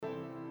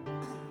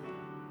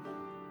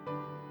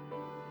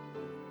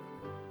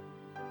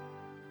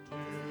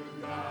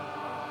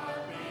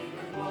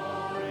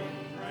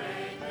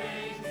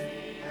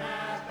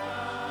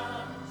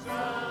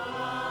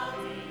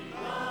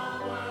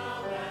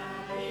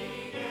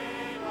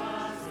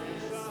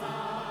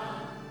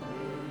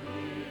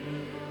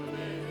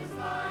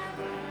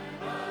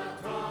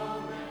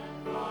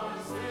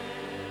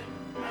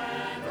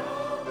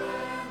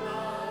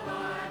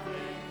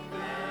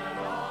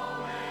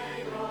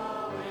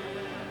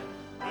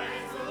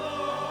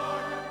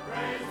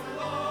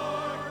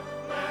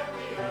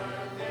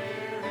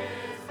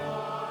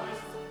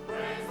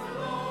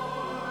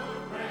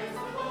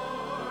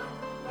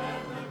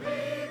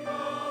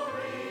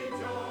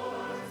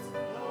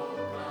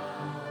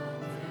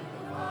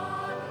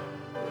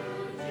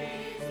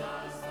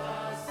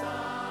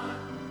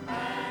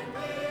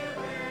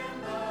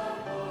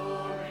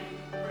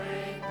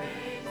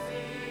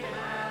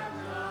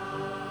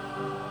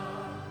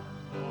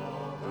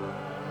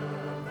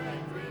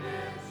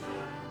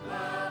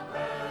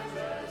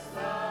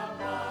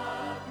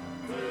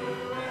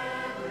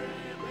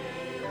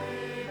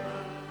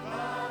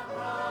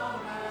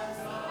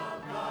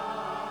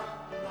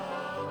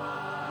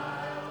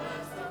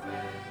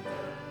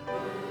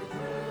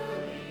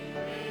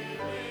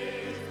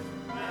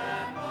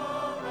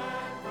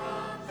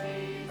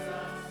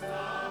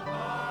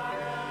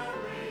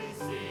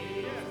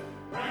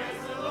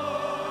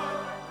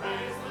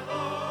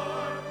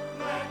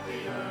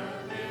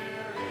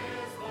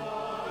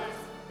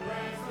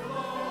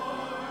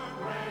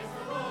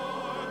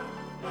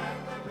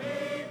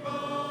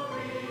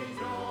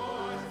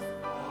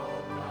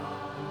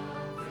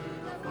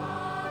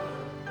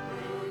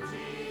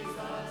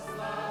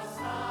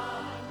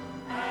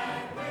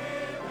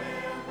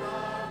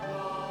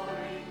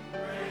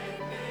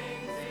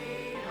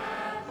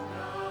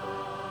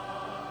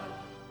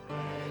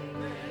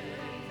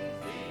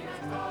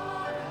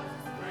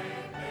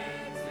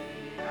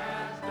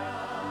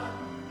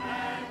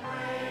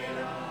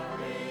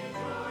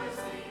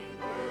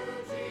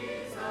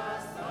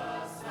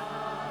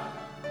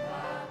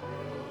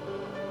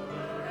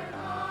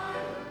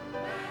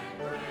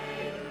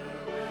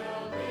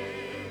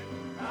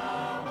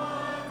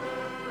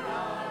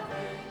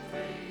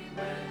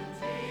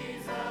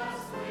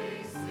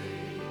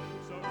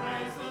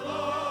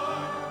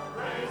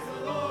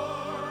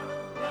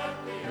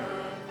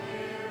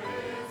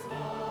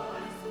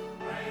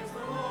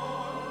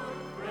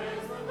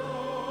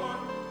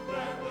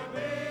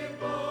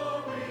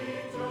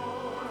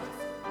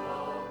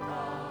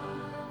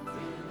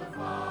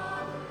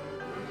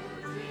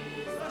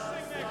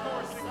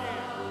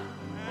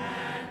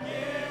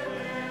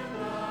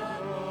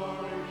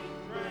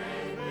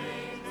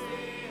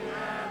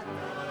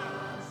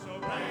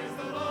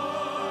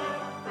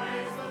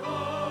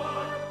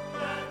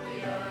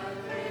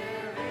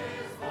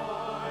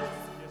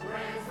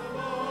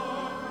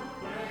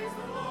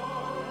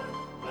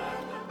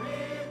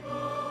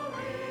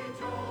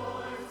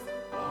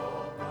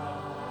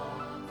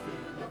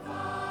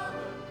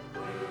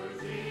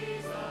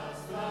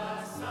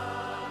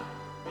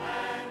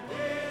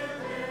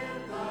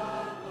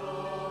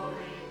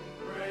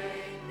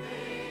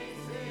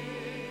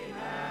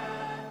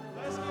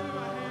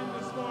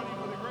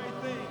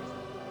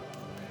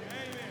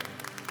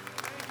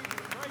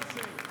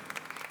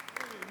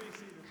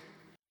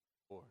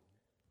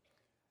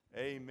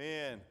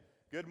Amen.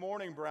 Good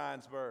morning,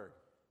 Bryansburg.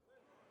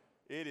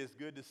 It is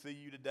good to see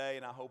you today,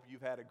 and I hope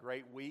you've had a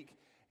great week.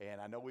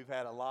 And I know we've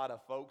had a lot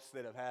of folks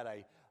that have had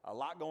a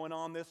lot going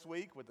on this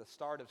week with the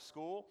start of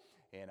school.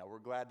 And we're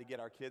glad to get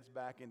our kids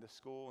back into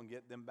school and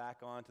get them back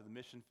onto the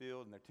mission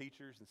field and their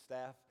teachers and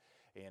staff.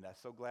 And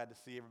so glad to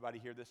see everybody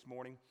here this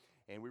morning.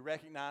 And we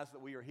recognize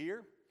that we are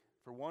here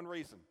for one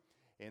reason,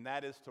 and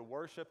that is to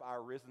worship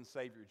our risen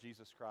Savior,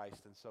 Jesus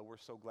Christ. And so we're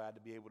so glad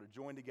to be able to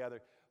join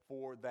together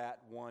for that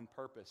one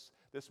purpose.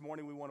 This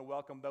morning we want to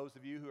welcome those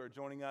of you who are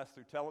joining us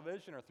through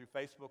television or through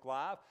Facebook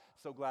Live.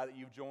 So glad that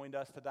you've joined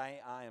us today.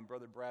 I am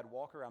Brother Brad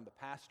Walker. I'm the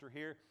pastor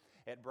here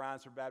at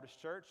Bryansburg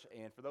Baptist Church.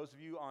 And for those of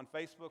you on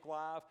Facebook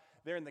Live,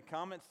 there in the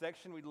comments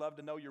section, we'd love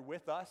to know you're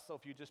with us. So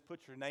if you just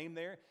put your name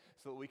there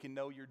so that we can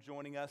know you're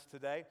joining us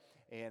today.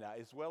 And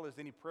as well as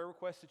any prayer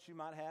requests that you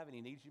might have, any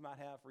needs you might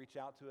have, reach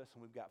out to us.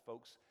 And we've got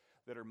folks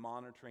that are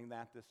monitoring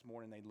that this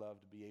morning. They'd love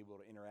to be able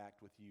to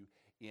interact with you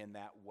in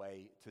that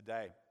way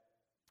today.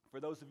 For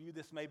those of you,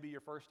 this may be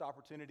your first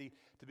opportunity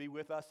to be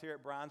with us here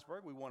at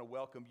Bryansburg. We want to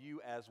welcome you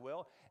as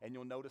well. And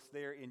you'll notice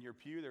there in your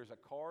pew, there's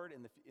a card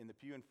in the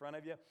pew in front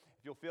of you. If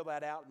you'll fill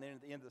that out, and then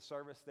at the end of the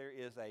service, there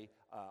is a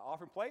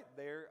offering plate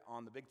there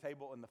on the big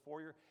table in the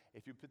foyer.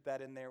 If you put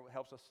that in there, it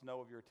helps us to know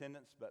of your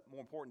attendance, but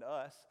more important to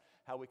us,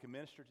 how we can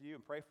minister to you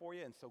and pray for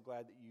you. And so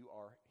glad that you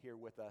are here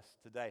with us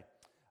today.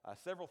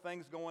 Several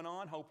things going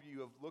on. Hope you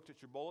have looked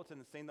at your bulletin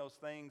and seen those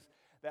things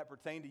that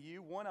pertain to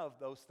you. One of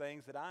those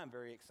things that I am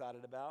very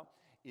excited about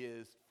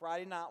is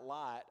Friday Night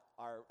Light.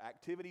 Our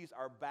activities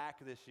are back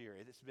this year.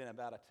 It's been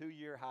about a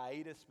 2-year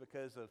hiatus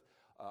because of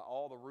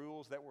all the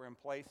rules that were in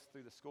place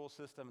through the school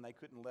system, and they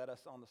couldn't let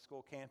us on the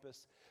school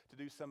campus to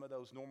do some of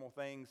those normal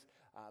things.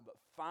 But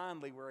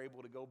finally, we're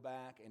able to go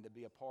back and to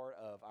be a part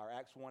of our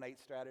Acts 1:8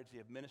 strategy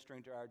of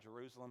ministering to our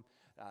Jerusalem,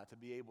 to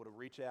be able to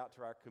reach out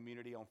to our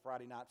community on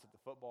Friday nights at the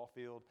football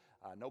field.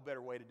 No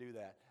better way to do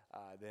that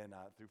than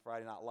through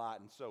Friday Night Light.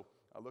 And so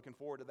looking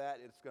forward to that.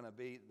 It's going to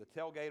be, the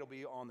tailgate will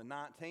be on the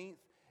 19th.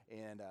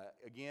 And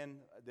again,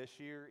 this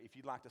year, if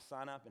you'd like to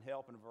sign up and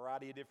help in a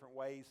variety of different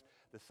ways,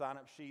 the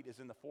sign-up sheet is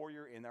in the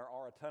foyer, and there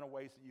are a ton of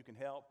ways that you can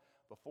help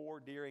before,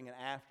 during, and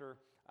after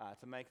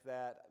to make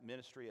that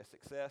ministry a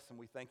success, and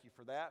we thank you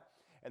for that.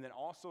 And then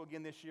also,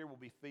 again, this year, we'll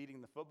be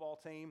feeding the football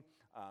team,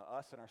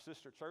 us and our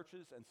sister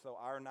churches, and so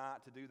our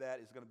night to do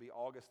that is going to be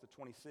August the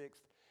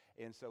 26th.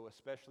 And so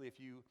especially if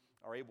you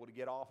are able to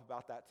get off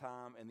about that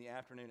time in the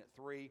afternoon at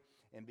 3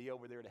 and be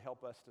over there to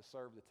help us to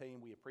serve the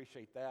team, we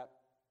appreciate that.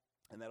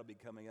 And that'll be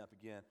coming up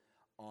again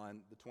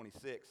on the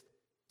 26th.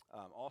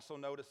 Also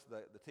notice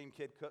the Team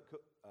Kid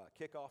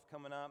kickoff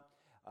coming up.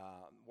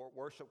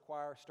 Worship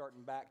choir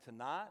starting back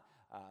tonight.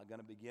 Going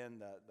to begin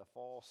the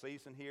fall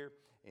season here.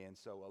 And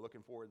so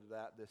looking forward to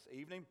that this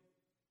evening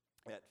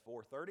at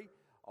 4:30.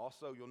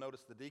 Also, you'll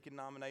notice the deacon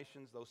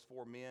nominations, those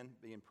 4 men,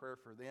 be in prayer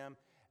for them.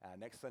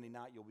 Next Sunday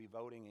night, you'll be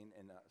voting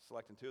and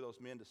selecting 2 of those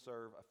men to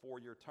serve a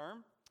 4-year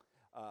term.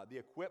 The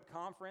Equip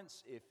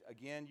Conference, if,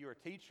 again, you're a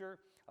teacher,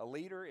 a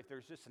leader, if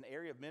there's just an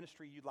area of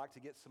ministry you'd like to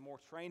get some more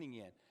training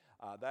in,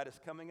 that is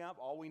coming up.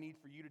 All we need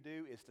for you to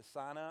do is to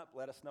sign up.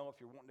 Let us know if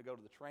you're wanting to go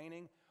to the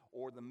training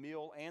or the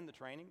meal and the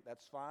training.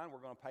 That's fine. We're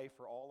going to pay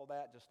for all of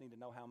that. Just need to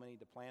know how many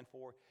to plan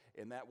for.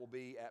 And that will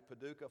be at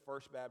Paducah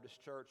First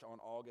Baptist Church on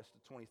August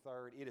the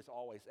 23rd. It is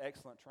always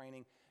excellent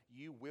training.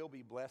 You will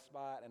be blessed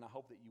by it, and I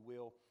hope that you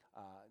will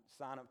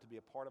sign up to be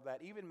a part of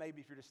that. Even maybe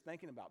if you're just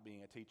thinking about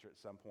being a teacher at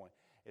some point,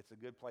 it's a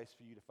good place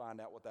for you to find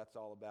out what that's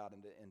all about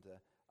and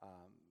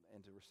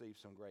to receive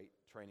some great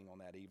training on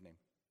that evening.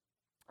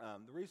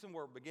 The reason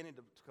we're beginning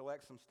to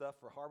collect some stuff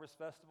for Harvest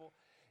Festival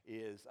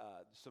is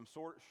some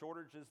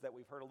shortages that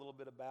we've heard a little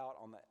bit about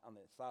on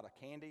the side of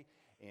candy,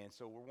 and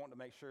so we're wanting to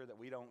make sure that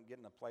we don't get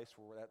in a place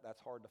where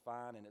that's hard to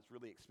find and it's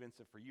really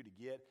expensive for you to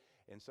get.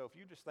 And so if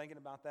you're just thinking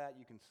about that,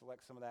 you can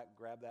select some of that,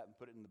 grab that, and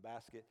put it in the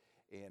basket,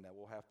 and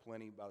we'll have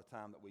plenty by the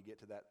time that we get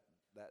to that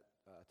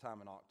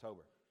time in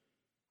October.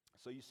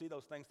 So you see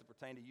those things that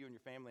pertain to you and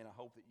your family, and I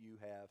hope that you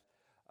have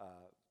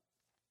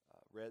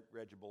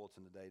read your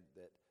bulletin today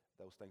that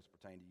those things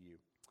pertain to you.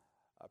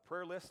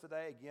 Prayer list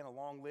today, again, a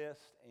long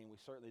list, and we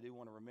certainly do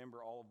want to remember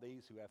all of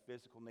these who have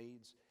physical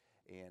needs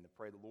and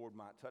pray the Lord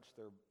might touch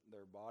their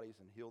bodies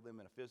and heal them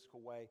in a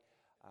physical way.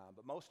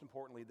 But most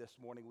importantly this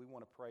morning, we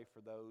want to pray for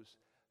those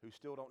who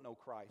still don't know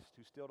Christ,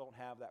 who still don't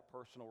have that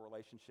personal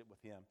relationship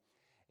with Him.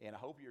 And I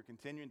hope you're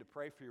continuing to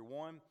pray for your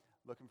one,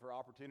 looking for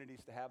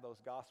opportunities to have those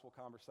gospel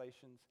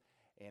conversations.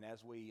 And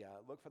as we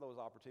look for those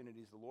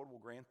opportunities, the Lord will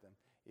grant them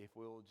if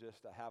we'll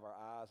just have our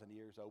eyes and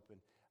ears open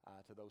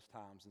to those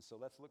times. And so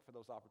let's look for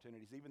those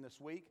opportunities, even this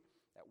week,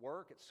 at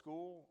work, at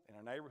school, in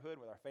our neighborhood,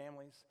 with our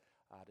families,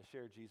 to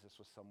share Jesus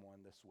with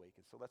someone this week.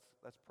 And so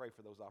let's pray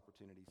for those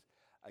opportunities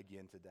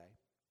again today.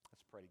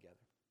 Let's pray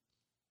together.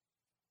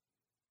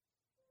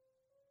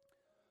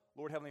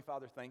 Lord, Heavenly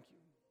Father, thank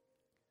you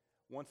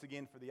once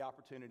again for the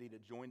opportunity to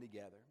join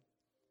together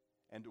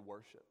and to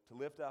worship, to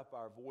lift up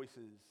our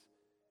voices,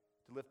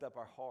 to lift up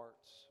our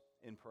hearts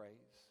in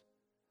praise.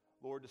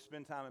 Lord, to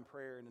spend time in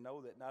prayer and to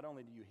know that not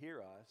only do you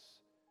hear us,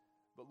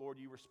 but Lord,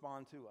 you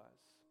respond to us.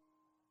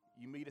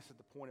 you meet us at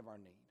the point of our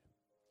need.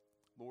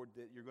 Lord,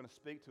 that you're going to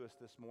speak to us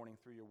this morning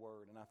through your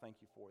word, and I thank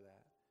you for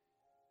that.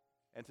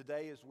 And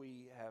today, as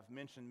we have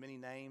mentioned many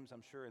names,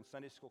 I'm sure in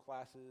Sunday school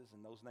classes,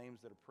 and those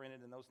names that are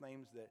printed, and those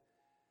names that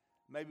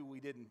maybe we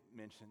didn't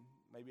mention,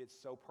 maybe it's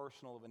so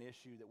personal of an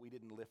issue that we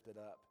didn't lift it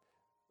up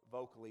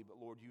vocally, but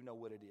Lord, you know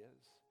what it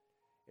is.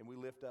 And we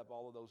lift up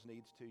all of those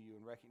needs to you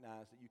and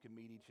recognize that you can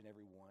meet each and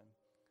every one.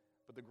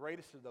 But the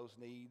greatest of those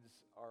needs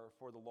are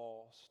for the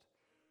lost.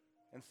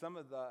 And some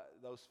of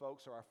those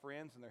folks are our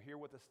friends, and they're here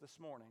with us this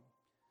morning.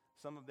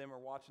 Some of them are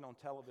watching on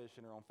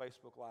television or on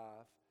Facebook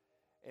Live.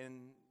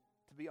 And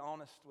to be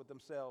honest with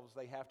themselves,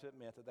 they have to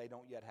admit that they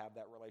don't yet have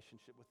that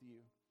relationship with you.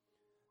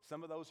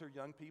 Some of those are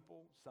young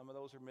people. Some of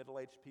those are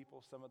middle-aged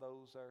people. Some of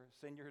those are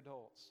senior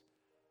adults.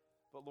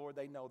 But Lord,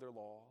 they know they're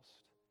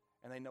lost.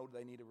 And they know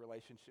they need a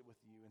relationship with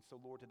you. And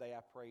so, Lord, today I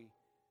pray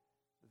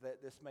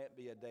that this might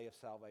be a day of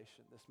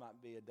salvation. This might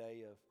be a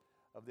day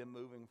of them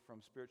moving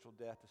from spiritual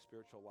death to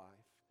spiritual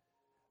life.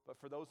 But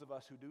for those of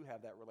us who do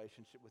have that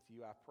relationship with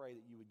you, I pray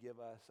that you would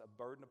give us a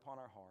burden upon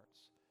our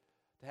hearts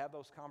to have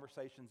those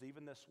conversations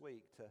even this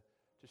week, to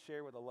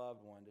share with a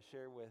loved one, to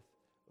share with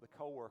a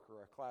coworker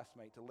or a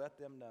classmate, to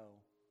let them know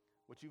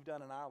what you've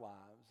done in our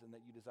lives and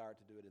that you desire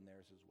to do it in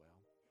theirs as well.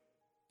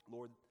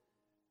 Lord,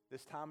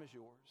 this time is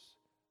yours.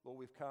 Lord,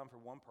 we've come for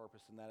one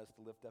purpose, and that is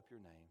to lift up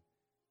your name.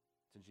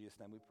 It's in Jesus'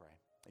 name we pray.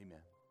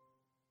 Amen.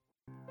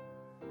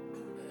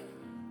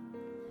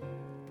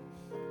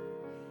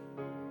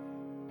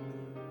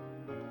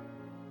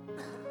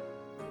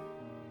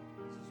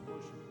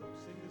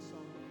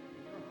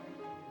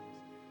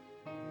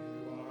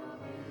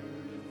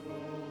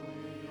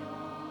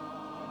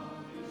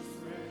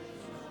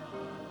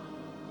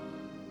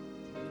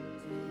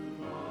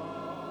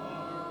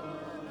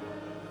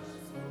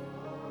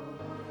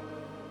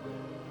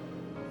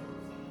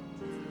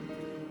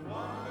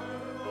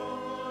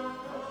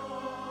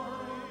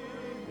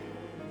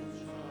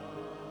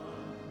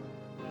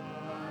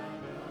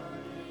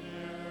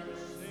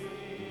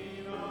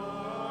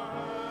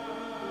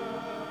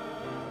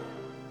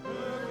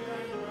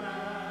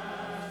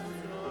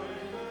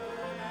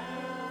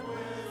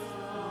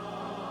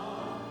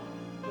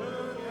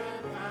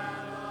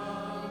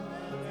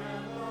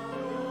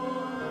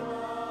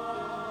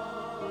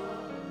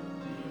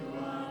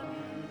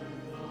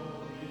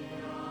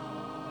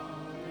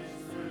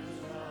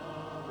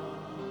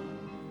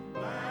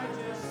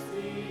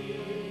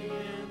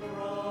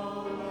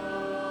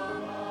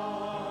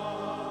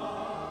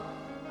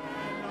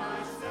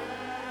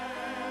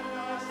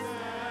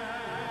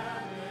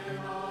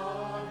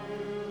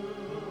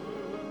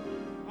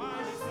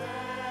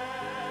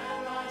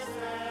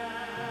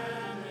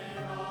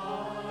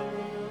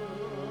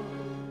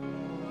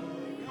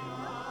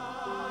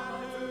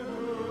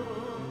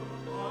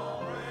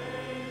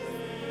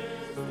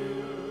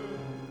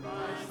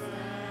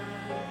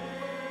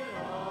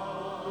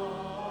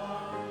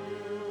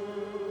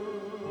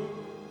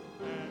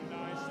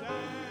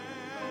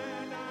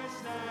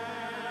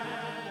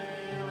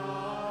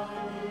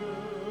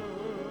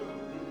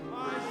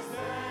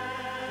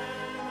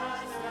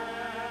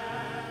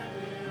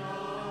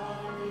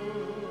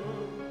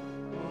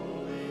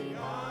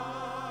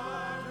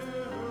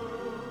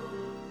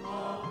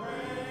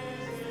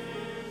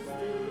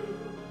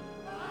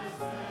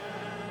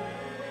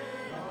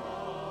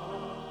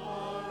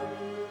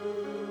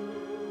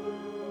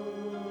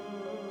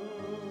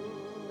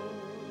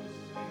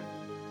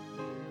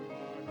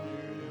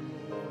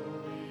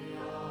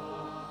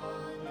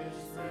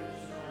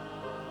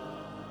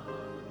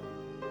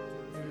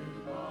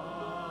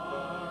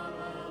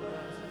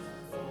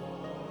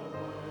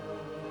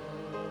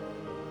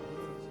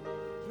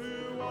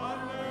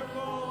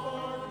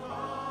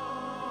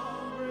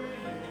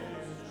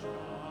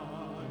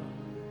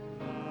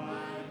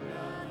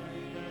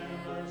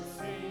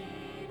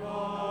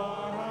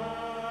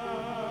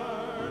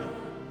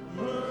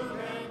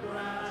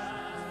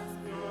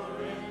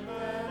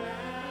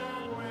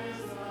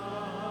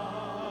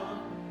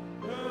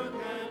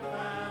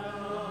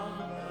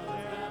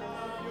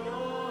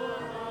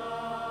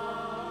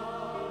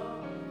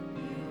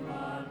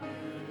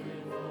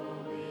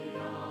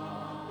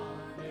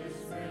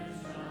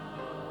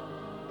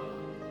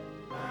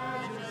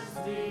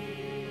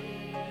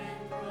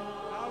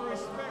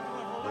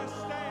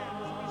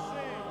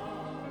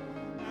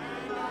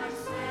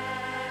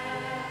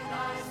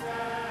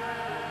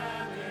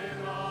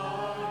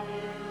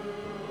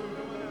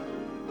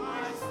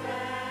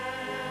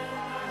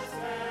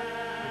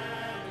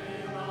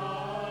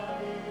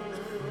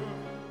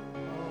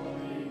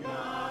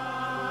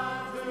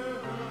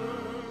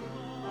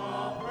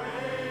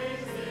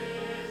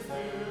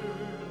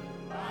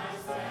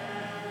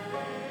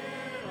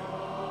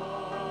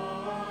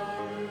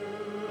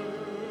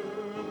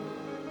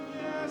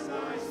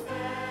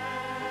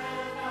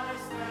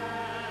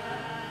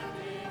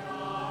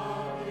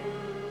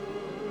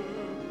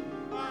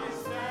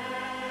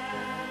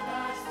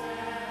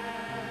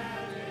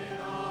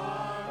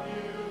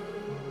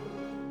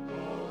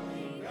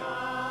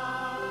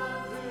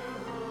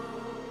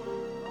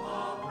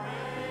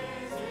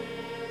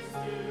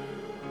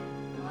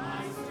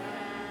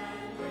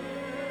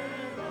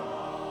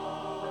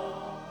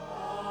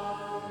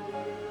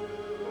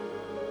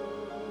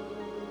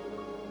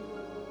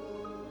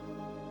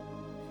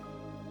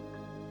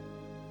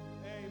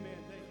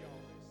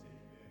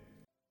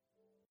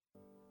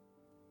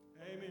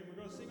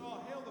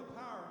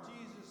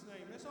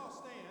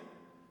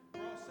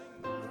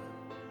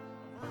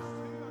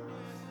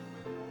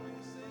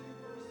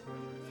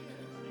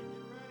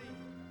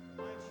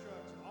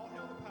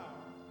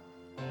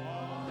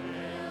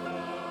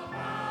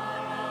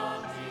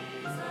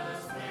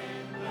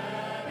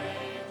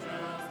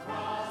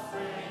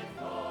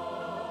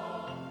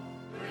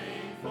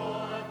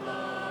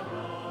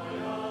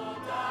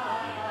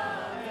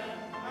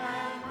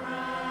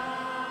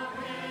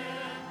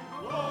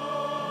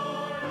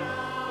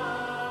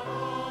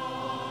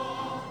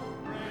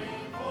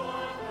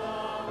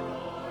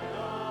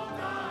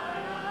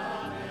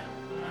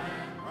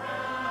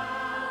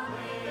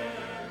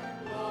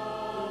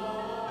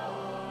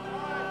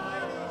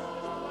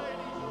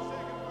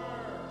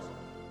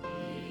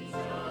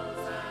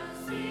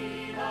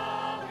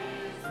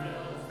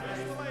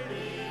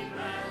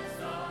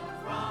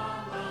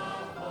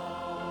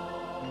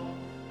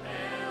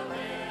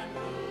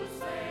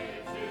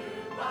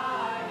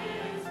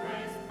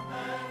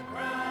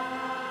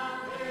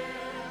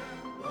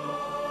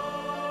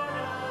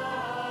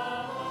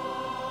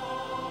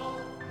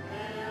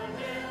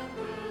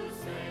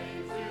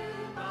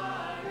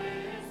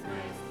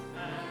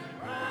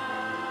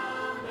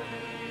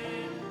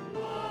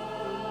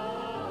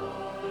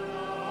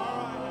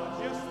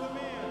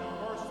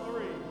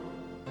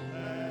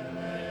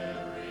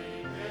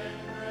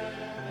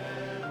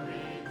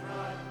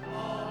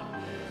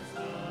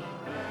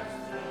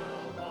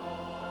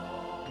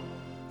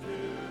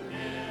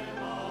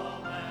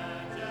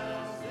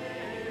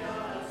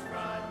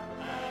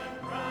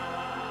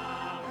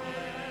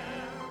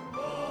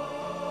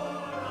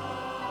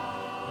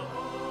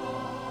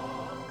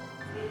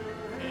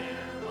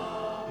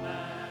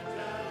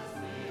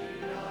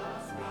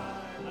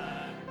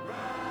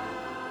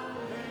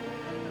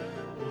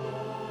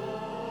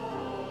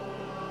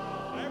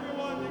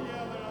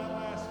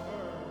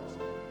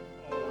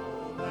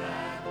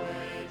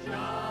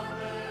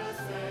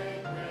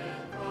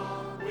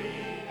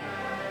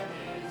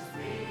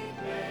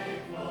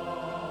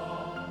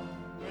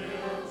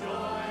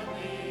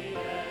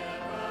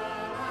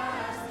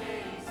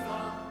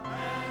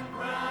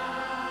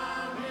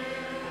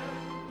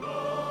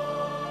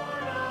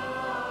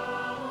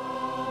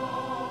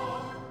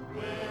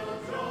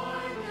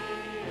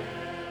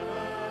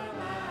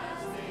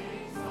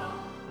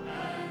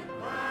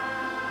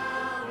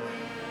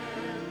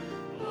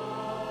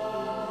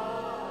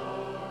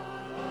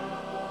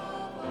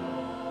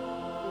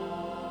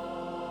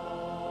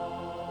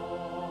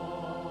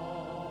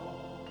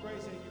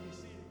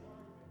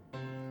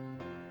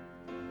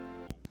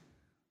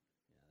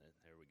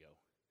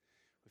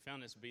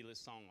 found this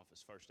B-list song off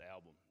his first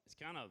album. It's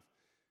kind of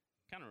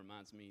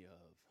reminds me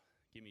of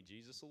Give Me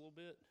Jesus a little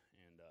bit,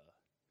 and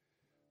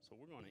so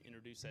we're going to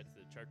introduce that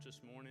to the church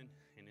this morning,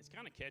 and it's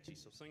kind of catchy,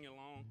 so sing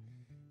along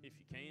if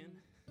you can,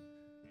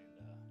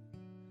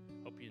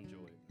 and hope you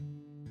enjoy it.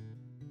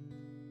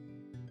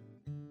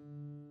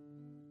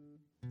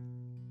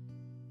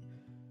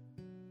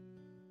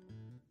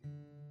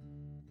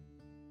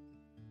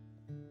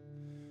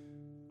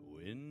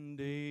 When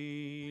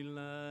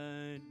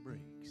daylight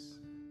breaks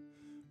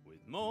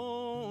with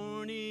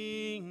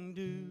morning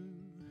dew,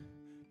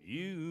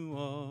 you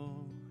are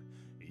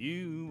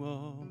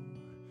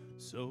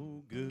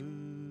so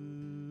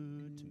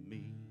good to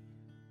me.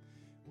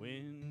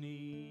 When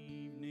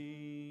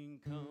evening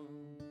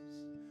comes,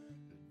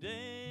 the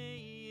day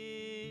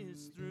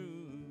is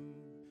through,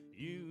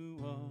 you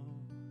are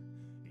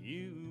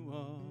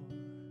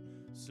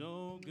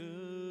so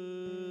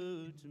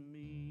good to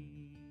me.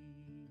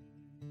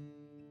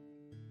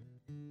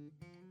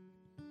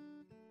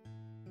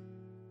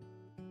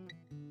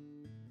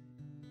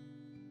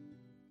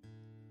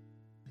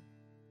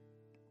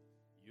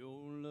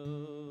 Your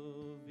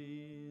love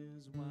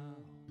is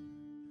wild,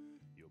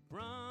 your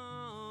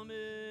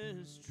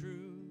promise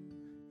true.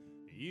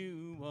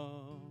 You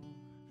are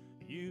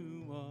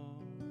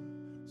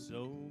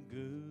so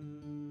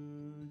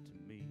good to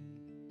me.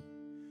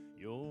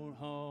 Your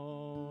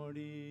heart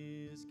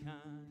is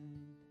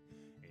kind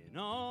in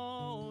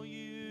all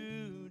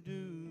you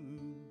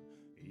do.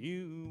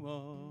 You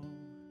are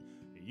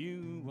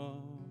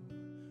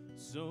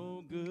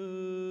so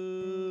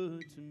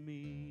good to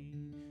me.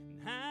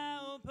 And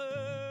how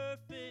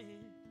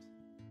perfect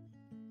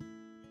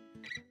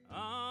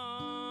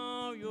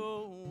are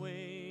your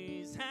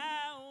ways,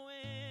 how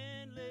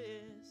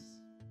endless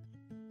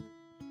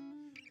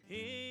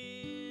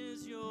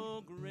is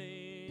your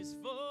grace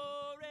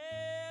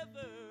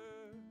forever.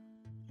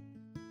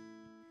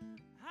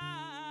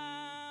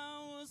 I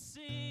will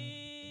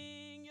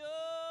sing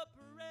your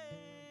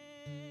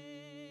praise.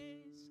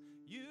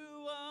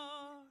 You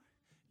are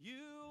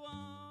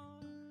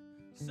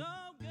so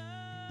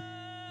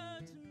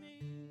good to me.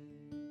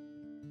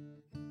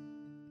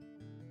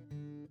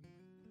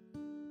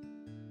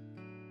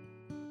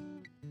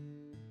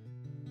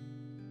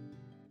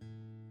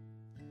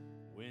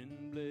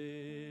 When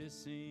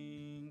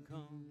blessing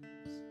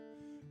comes,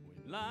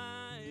 when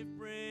life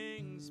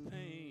brings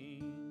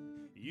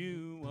pain,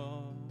 you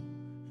are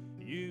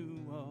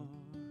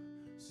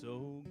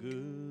so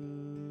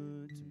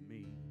good to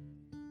me.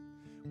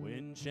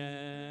 When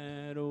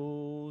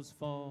shadows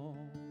fall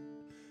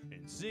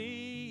and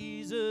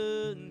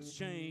seasons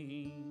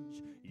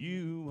change,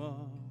 you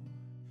are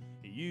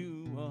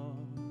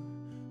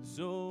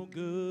so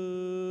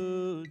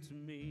good to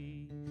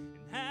me.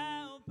 And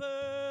how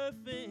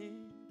perfect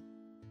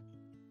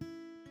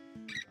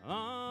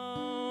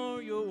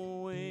are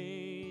your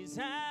ways,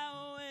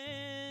 how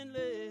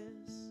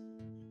endless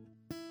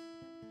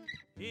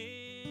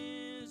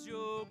is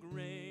your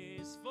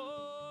grace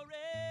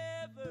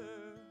forever.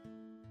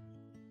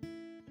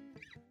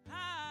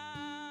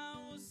 I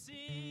will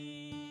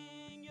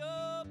sing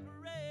your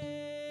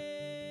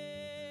praise.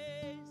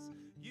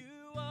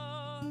 You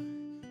are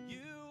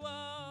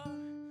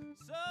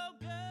so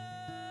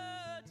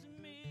good to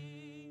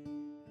me.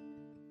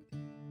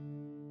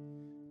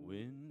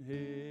 When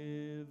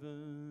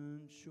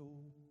heaven sure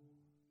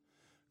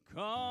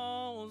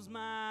calls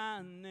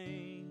my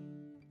name,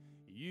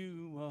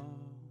 you are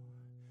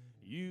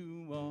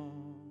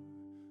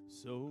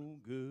so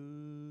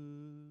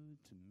good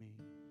to me.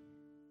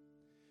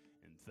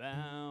 And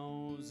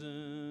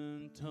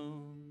thousand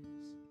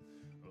tongues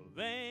of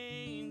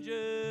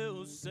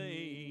angels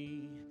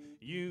say,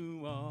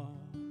 you are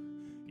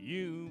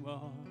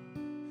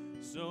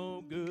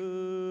so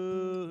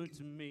good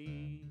to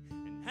me.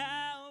 And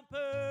how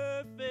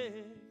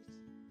perfect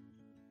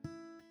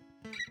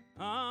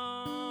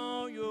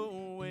are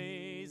your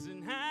ways,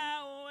 and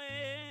how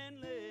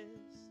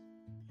endless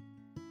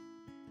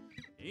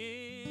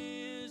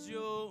is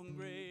your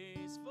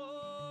grace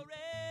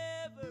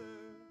forever.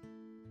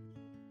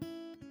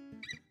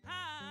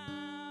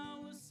 I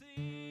will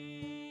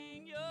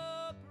sing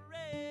your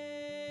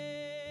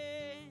praise,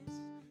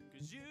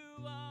 'cause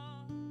you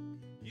are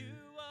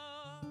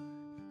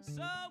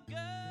so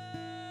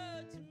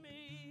good to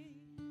me.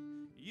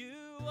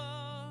 You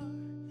are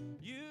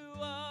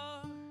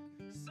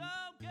so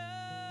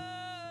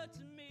good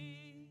to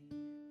me.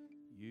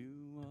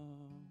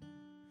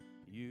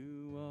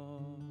 You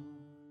are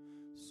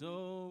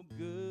so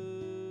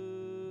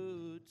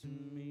good to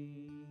me.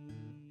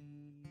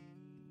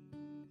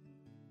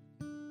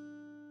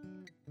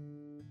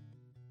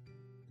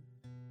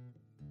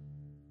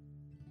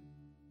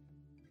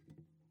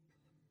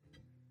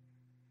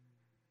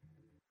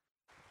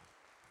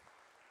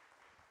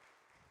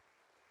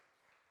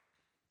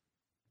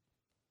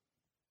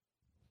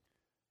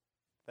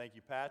 Thank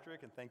you,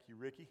 Patrick, and thank you,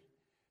 Ricky,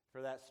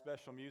 for that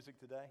special music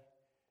today.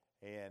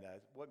 And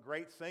what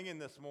great singing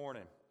this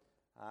morning.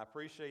 I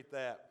appreciate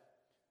that.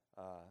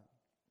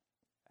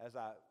 As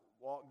I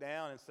walked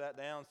down and sat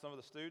down. Some of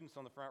the students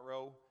on the front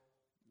row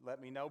let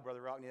me know,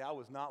 Brother Rockney, I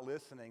was not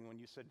listening when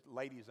you said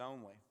ladies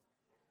only.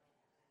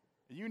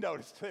 You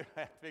noticed too.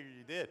 I figured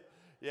you did.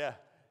 Yeah,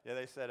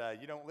 they said,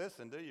 you don't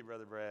listen, do you,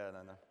 Brother Brad?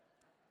 I know.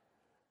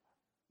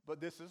 But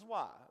this is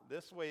why.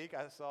 This week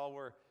I saw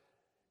where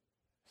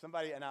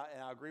somebody, and I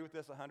agree with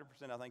this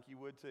 100%, I think you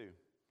would too,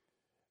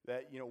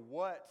 that,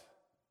 what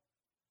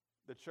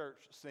the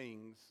church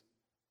sings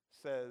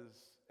says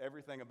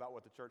everything about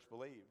what the church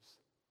believes.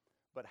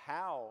 But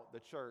how the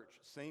church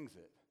sings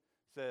it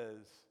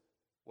says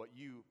what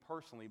you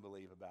personally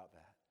believe about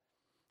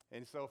that.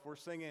 And so if we're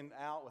singing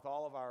out with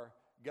all of our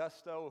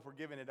gusto, if we're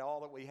giving it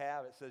all that we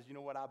have, it says, you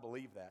know what, I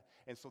believe that.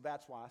 And so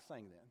that's why I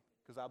sang then,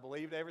 because I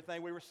believed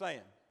everything we were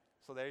saying.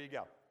 So there you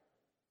go.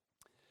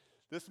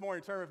 This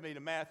morning, turn with me to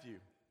Matthew.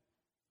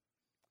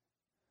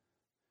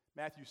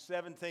 Matthew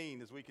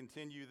 17, as we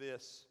continue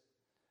this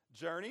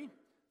journey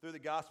through the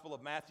Gospel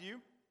of Matthew.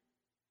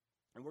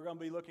 And we're going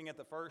to be looking at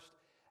the first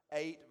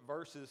 8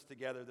 verses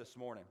together this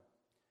morning.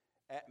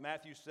 At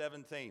Matthew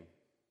 17.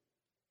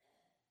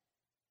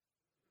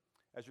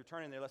 As you're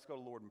turning there, let's go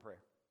to the Lord in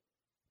prayer.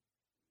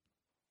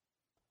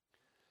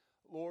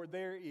 Lord,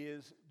 there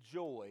is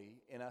joy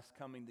in us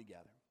coming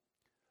together.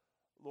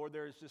 Lord,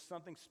 there is just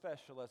something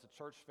special as a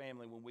church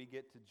family when we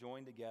get to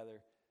join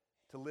together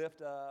to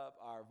lift up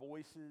our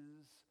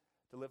voices,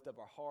 to lift up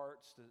our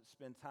hearts, to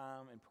spend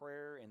time in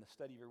prayer and the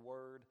study of your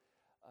word.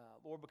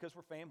 Lord, because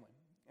we're family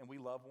and we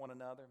love one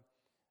another.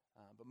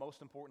 But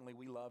most importantly,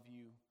 we love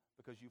you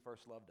because you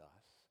first loved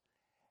us.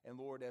 And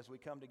Lord, as we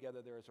come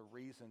together, there is a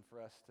reason for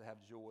us to have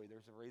joy.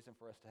 There's a reason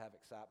for us to have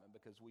excitement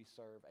because we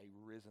serve a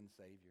risen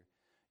Savior.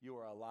 You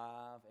are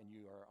alive and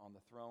you are on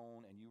the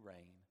throne and you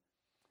reign.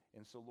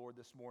 And so, Lord,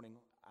 this morning,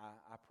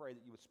 I pray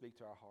that you would speak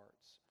to our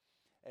hearts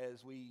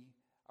as we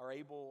are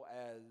able,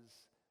 as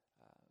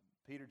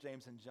Peter,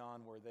 James, and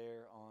John were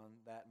there on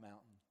that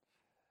mountain,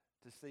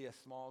 to see a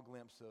small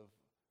glimpse of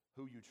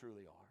who you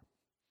truly are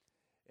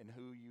and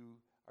who you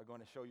are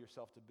going to show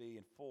yourself to be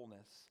in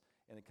fullness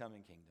in the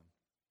coming kingdom.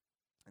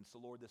 And so,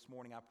 Lord, this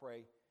morning I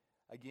pray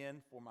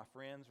again for my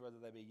friends, whether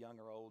they be young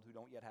or old, who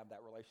don't yet have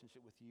that relationship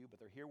with you, but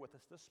they're here with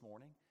us this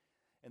morning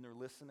and they're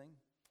listening.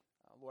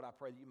 Lord, I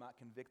pray that you might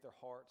convict their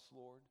hearts,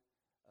 Lord,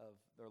 of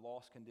their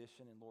lost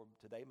condition. And Lord,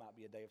 today might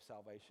be a day of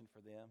salvation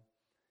for them.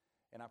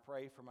 And I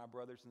pray for my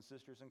brothers and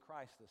sisters in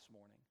Christ this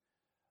morning,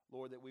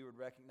 Lord, that we would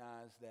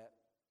recognize that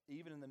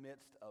even in the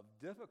midst of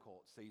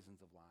difficult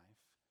seasons of life,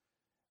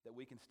 that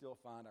we can still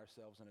find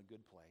ourselves in a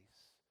good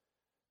place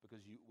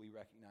because we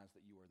recognize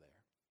that you are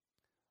there.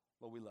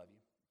 Lord, we love you.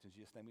 In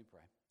Jesus' name we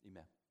pray.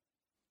 Amen.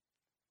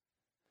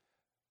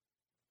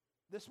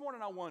 This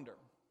morning I wonder,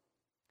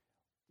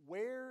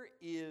 where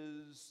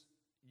is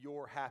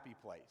your happy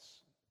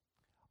place?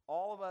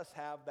 All of us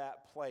have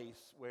that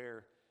place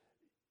where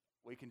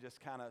we can just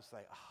kind of say,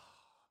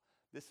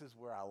 this is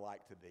where I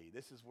like to be.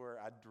 This is where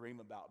I dream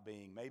about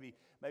being. Maybe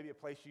a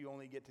place you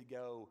only get to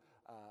go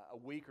a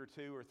week or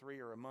 2 or 3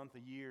 or a month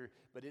a year,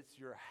 but it's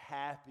your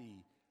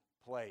happy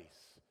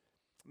place.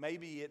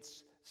 Maybe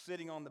it's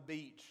sitting on the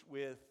beach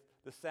with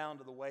the sound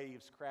of the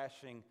waves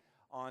crashing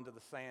onto the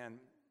sand.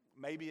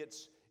 Maybe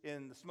it's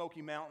in the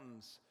Smoky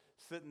Mountains,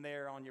 sitting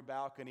there on your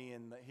balcony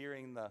and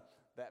hearing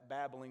that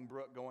babbling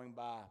brook going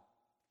by.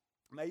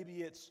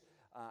 Maybe it's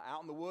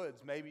out in the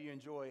woods. Maybe you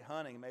enjoy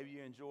hunting. Maybe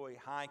you enjoy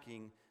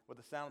hiking with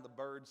the sound of the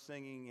birds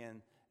singing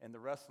and the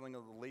rustling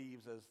of the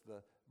leaves as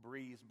the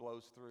breeze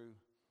blows through.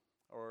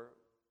 Or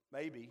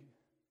maybe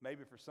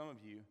for some of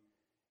you,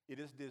 it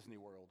is Disney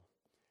World.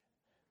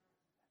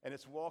 And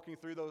it's walking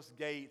through those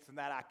gates and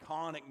that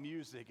iconic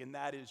music, and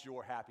that is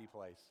your happy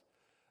place.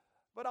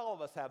 But all of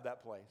us have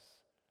that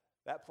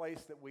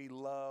place that we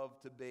love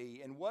to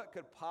be. And what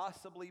could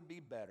possibly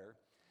be better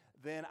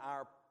than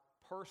our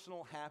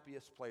personal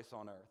happiest place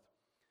on earth?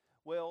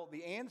 Well,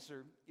 the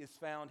answer is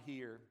found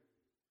here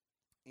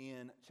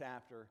in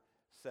chapter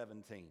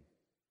 17.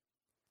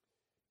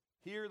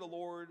 Here the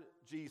Lord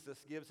Jesus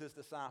gives his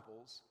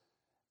disciples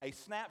a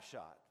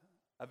snapshot,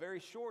 a very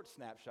short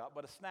snapshot,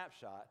 but a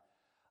snapshot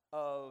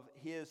of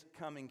his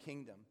coming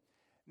kingdom.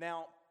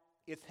 Now,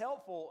 it's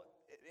helpful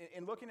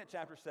in looking at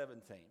chapter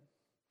 17.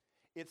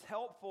 It's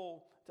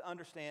helpful to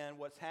understand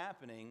what's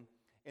happening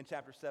in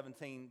chapter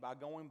 17 by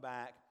going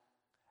back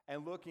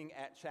and looking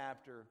at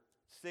chapter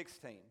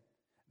 16.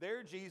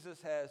 There,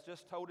 Jesus has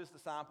just told his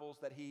disciples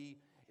that he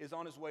is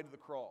on his way to the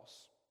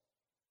cross.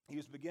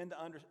 He's begun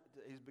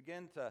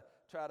to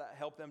try to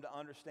help them to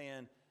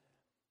understand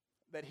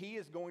that he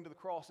is going to the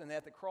cross, and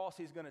at the cross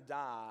he's going to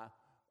die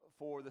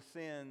for the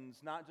sins,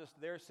 not just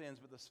their sins,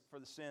 but for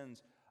the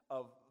sins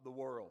of the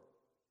world.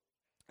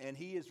 And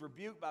he is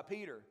rebuked by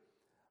Peter,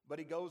 but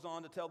he goes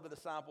on to tell the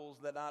disciples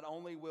that not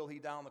only will he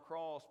die on the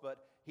cross, but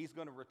he's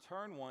going to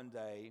return one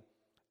day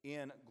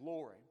in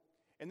glory.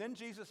 And then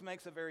Jesus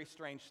makes a very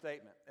strange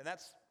statement, and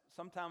that's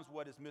sometimes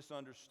what is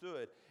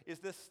misunderstood, is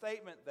this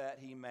statement that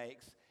he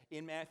makes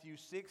in Matthew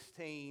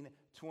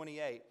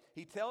 16:28.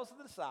 He tells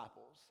the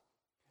disciples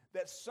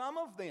that some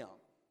of them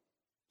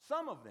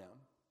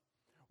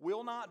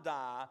will not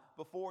die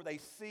before they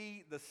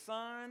see the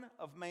Son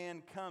of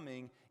Man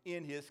coming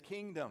in his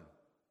kingdom.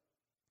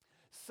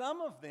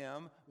 Some of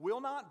them will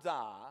not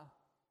die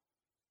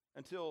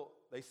until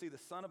they see the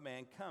Son of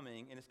Man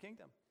coming in his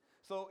kingdom.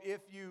 So if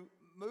you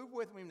move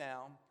with me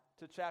now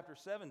to chapter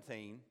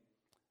 17,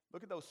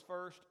 look at those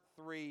first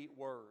 3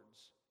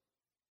 words.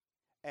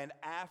 And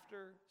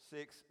after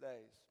 6 days.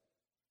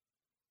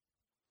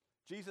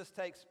 Jesus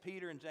takes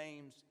Peter and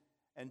James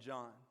and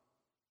John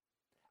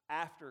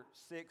after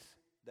 6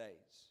 days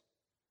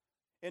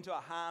into a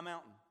high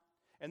mountain.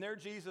 And there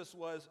Jesus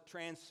was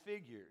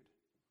transfigured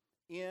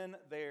in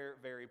their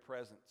very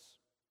presence.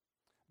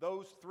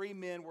 Those 3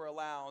 men were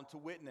allowed to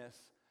witness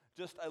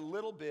just a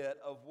little bit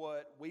of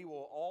what we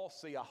will all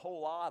see a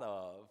whole lot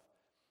of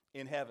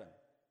in heaven.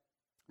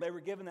 They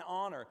were given the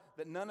honor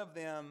that none of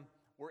them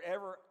were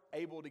ever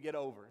able to get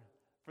over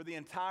for the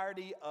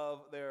entirety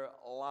of their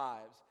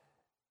lives.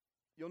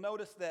 You'll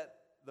notice that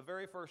the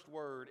very first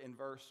word in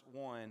verse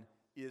 1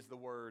 is the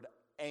word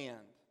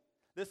 "and."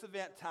 This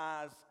event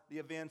ties the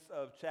events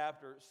of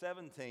chapter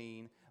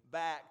 17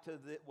 back to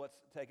what's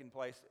taken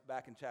place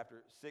back in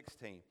chapter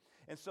 16.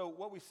 And so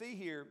what we see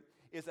here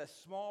is a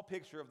small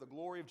picture of the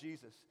glory of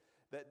Jesus,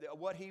 that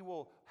what he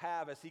will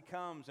have as he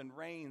comes and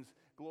reigns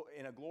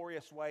in a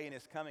glorious way in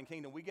his coming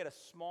kingdom. We get a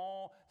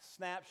small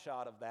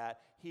snapshot of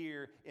that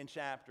here in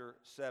chapter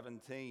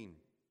 17.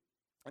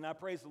 And I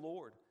praise the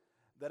Lord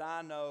that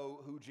I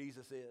know who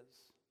Jesus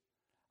is.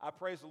 I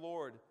praise the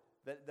Lord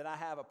that I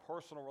have a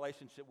personal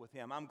relationship with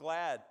him. I'm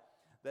glad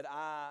that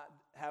I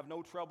have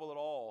no trouble at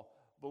all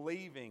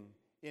believing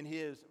in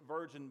his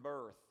virgin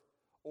birth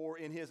or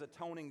in his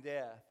atoning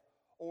death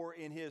or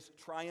in his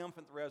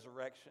triumphant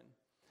resurrection.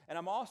 And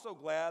I'm also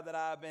glad that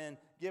I've been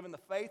given the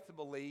faith to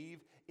believe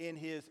in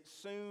his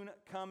soon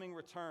coming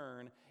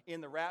return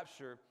in the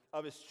rapture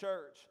of his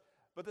church.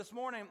 But this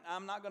morning,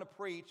 I'm not going to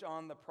preach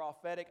on the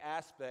prophetic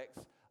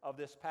aspects of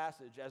this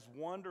passage, as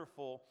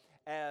wonderful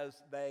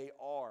as they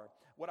are.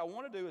 What I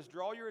want to do is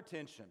draw your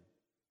attention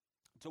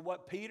to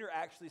what Peter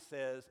actually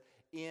says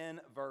in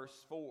verse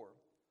 4.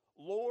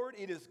 Lord,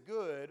 it is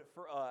good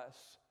for us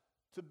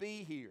to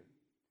be here.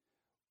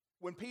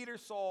 When Peter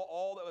saw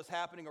all that was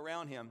happening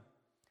around him,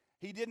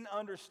 he didn't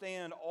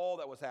understand all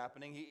that was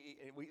happening.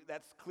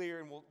 That's clear,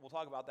 and we'll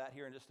talk about that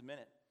here in just a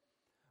minute.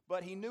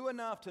 But he knew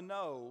enough to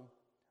know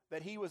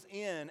that he was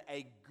in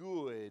a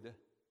good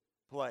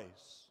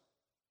place.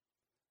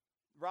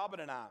 Robin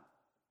and I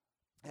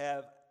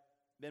have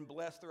been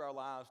blessed through our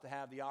lives to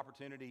have the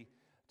opportunity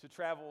to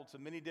travel to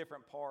many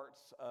different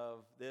parts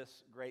of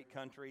this great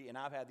country, and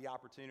I've had the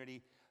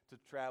opportunity to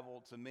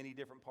travel to many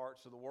different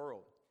parts of the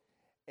world.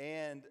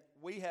 And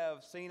we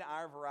have seen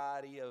our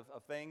variety of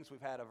things.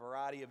 We've had a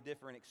variety of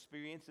different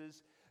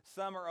experiences.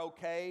 Some are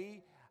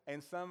okay,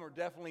 and some are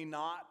definitely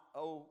not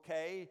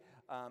okay.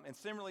 And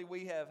similarly,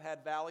 we have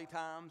had valley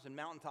times and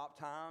mountaintop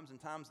times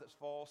and times that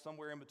fall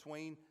somewhere in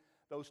between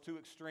those two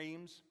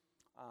extremes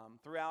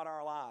throughout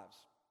our lives.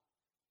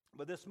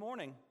 But this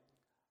morning,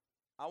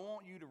 I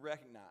want you to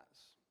recognize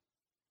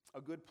a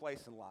good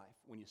place in life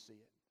when you see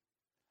it.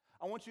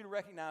 I want you to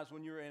recognize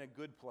when you're in a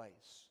good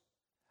place.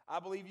 I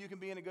believe you can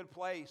be in a good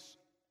place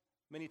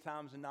many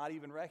times and not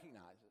even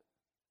recognize it.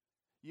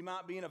 You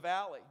might be in a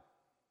valley,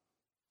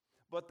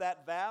 but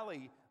that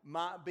valley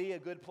might be a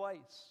good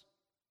place.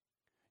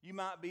 You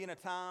might be in a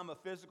time of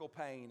physical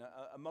pain,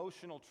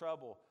 emotional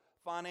trouble,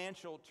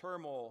 financial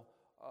turmoil,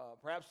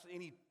 perhaps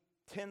any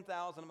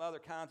 10,000 other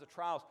kinds of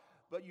trials,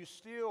 but you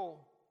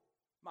still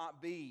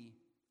might be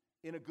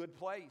in a good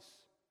place.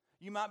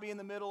 You might be in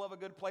the middle of a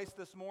good place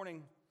this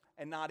morning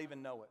and not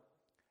even know it.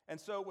 And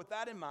so with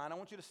that in mind, I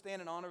want you to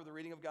stand in honor of the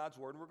reading of God's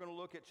Word, and we're going to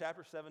look at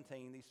chapter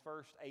 17, these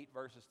first 8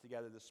 verses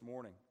together this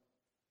morning.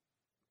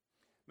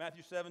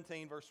 Matthew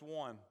 17, verse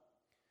 1.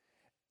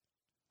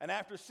 And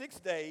after 6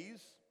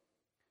 days,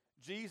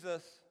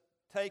 Jesus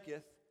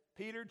taketh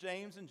Peter,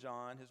 James, and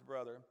John, his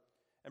brother,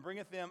 and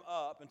bringeth them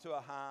up into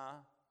a high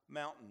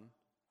mountain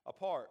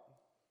apart.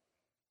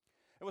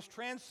 It was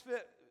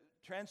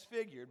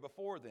transfigured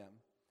before them,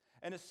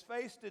 and his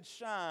face did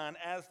shine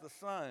as the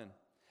sun,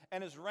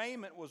 and his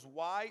raiment was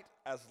white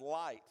as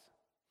light.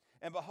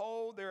 And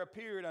behold, there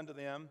appeared unto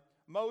them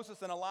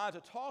Moses and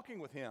Elijah talking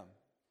with him.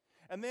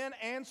 And then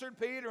answered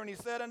Peter, and he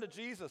said unto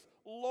Jesus,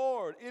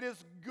 Lord, it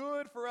is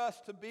good for us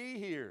to be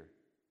here.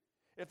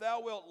 If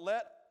thou wilt,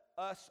 let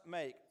us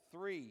make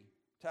 3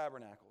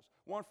 tabernacles,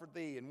 one for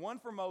thee, and one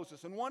for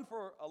Moses, and one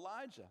for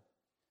Elijah.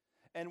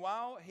 And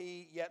while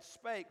he yet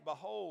spake,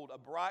 behold, a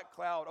bright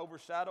cloud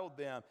overshadowed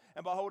them.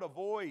 And behold, a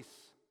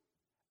voice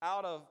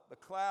out of the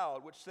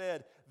cloud which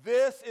said,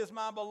 This is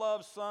my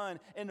beloved Son,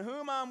 in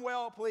whom I'm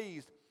well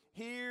pleased.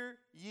 Hear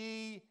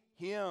ye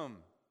him.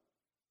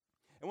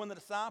 And when the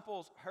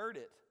disciples heard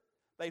it,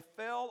 they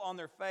fell on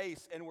their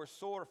face and were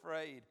sore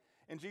afraid.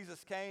 And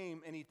Jesus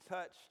came and he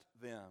touched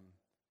them.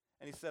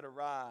 And he said,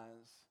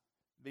 Arise,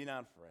 be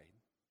not afraid.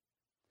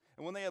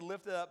 And when they had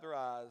lifted up their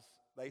eyes,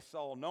 they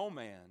saw no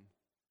man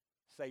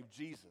save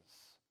Jesus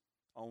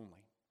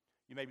only.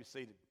 You may be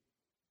seated.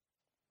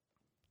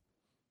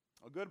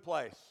 A good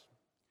place.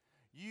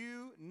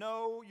 You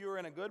know you're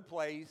in a good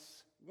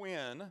place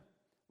when,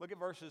 look at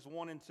verses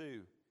 1 and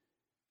 2,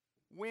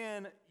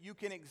 when you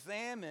can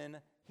examine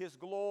His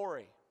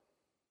glory.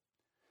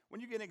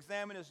 When you can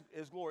examine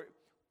His glory.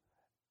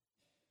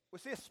 We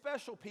see a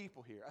special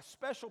people here, a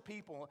special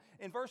people.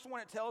 In verse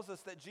 1 it tells us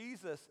that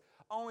Jesus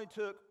only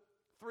took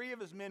 3 of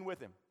His men with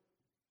Him.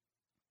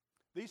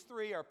 These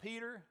 3 are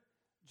Peter,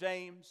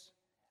 James,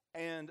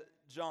 and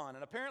John.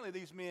 And apparently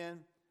these men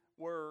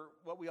were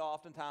what we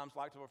oftentimes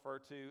like to refer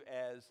to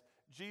as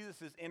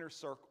Jesus' inner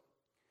circle.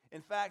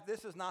 In fact,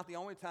 this is not the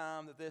only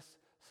time that this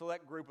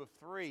select group of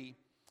 3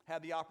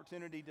 had the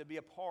opportunity to be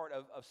a part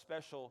of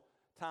special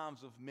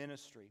times of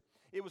ministry.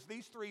 It was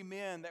these 3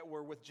 men that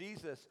were with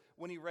Jesus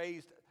when He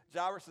raised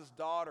Jairus'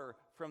 daughter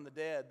from the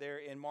dead there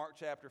in Mark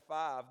chapter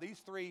 5. These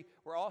 3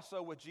 were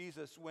also with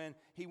Jesus when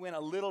He went a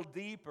little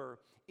deeper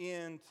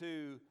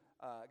into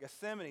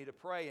Gethsemane to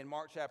pray in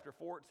Mark chapter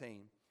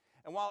 14.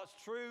 And while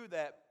it's true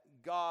that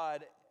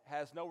God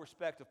has no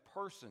respect of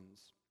persons,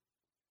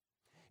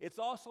 it's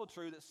also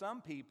true that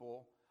some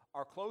people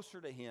are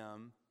closer to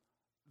Him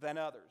than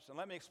others. And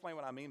let me explain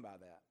what I mean by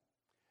that.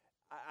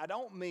 I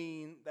don't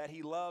mean that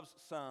He loves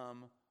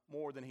some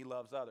more than He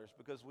loves others,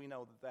 because we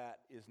know that that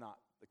is not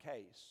the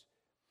case.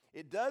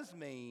 It does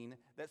mean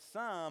that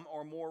some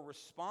are more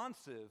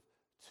responsive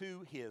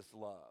to His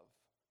love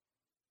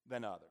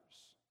than others.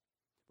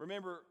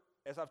 Remember,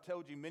 as I've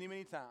told you many,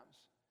 many times,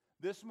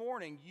 this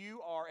morning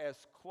you are as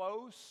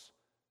close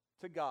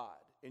to God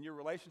in your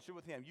relationship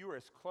with Him. You are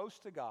as close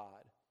to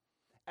God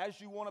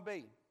as you want to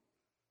be.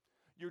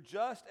 You're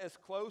just as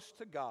close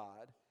to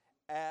God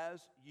as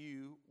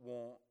you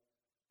want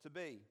to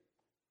be.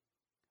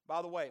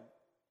 By the way,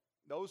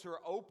 those who are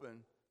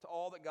open to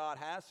all that God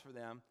has for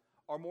them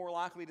are more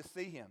likely to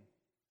see Him.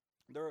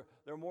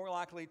 They're more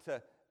likely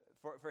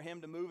for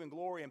Him to move in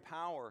glory and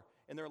power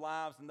in their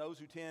lives than those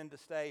who tend to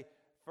stay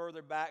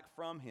further back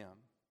from Him.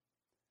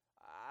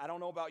 I don't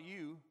know about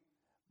you,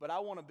 but I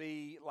want to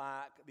be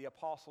like the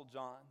Apostle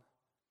John.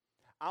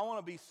 I want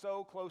to be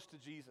so close to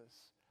Jesus.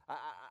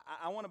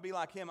 I want to be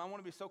like him. I want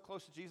to be so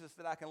close to Jesus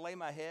that I can lay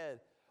my head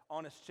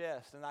on His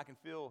chest and I can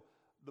feel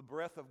the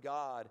breath of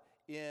God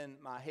in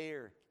my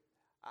hair.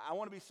 I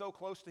want to be so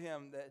close to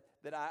Him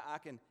that I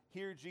can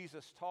hear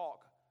Jesus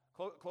talk,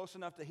 close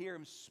enough to hear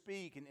Him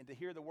speak and to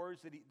hear the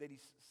words that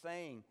He's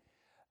saying.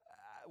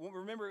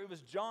 Remember, it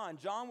was John.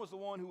 John was the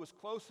one who was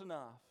close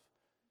enough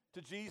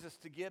to Jesus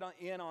to get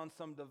in on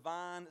some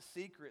divine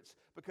secrets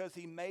because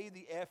he made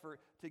the effort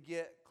to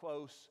get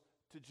close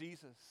to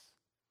Jesus.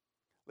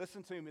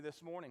 Listen to me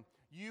this morning.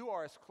 You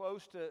are as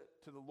close to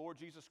the Lord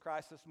Jesus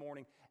Christ this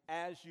morning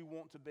as you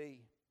want to be.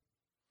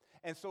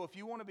 And so if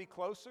you want to be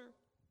closer,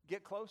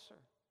 get closer.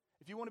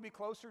 If you want to be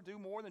closer, do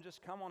more than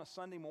just come on a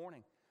Sunday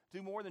morning.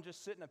 Do more than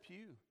just sit in a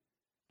pew.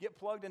 Get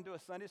plugged into a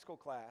Sunday school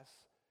class.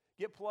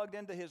 Get plugged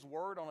into His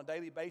Word on a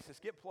daily basis.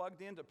 Get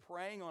plugged into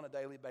praying on a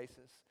daily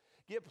basis.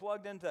 Get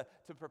plugged into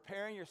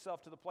preparing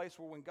yourself to the place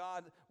where when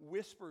God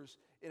whispers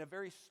in a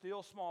very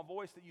still, small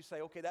voice that you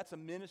say, okay, that's a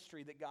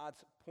ministry that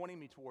God's pointing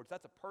me towards.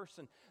 That's a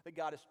person that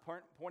God is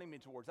pointing me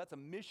towards. That's a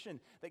mission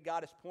that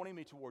God is pointing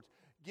me towards.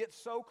 Get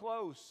so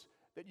close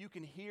that you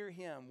can hear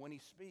Him when He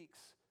speaks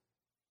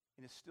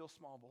in His still,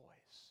 small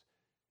voice.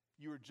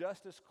 You are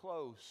just as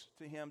close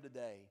to Him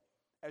today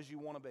as you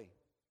want to be.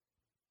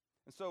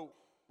 And so,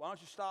 why don't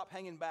you stop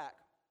hanging back?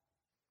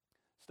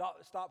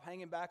 Stop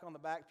hanging back on the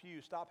back pew.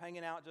 Stop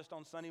hanging out just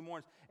on Sunday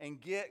mornings and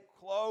get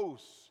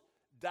close.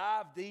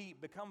 Dive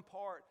deep. Become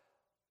part.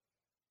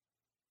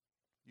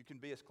 You can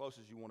be as close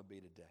as you want to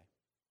be today.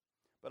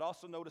 But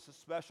also notice a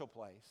special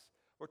place.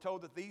 We're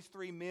told that these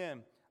 3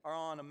 men are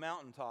on a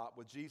mountaintop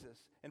with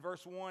Jesus. In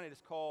verse 1, it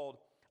is called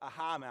a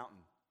high mountain.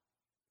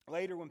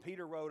 Later, when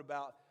Peter wrote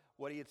about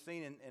what he had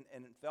seen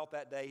and felt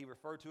that day, he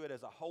referred to it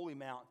as a holy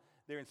mount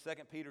there in 2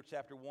 Peter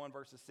chapter 1,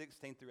 verses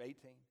 16 through 18.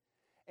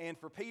 And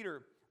for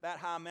Peter, that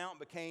high mountain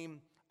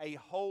became a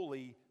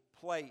holy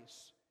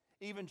place.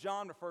 Even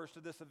John refers to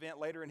this event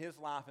later in his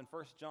life in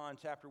 1 John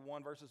chapter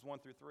 1, verses 1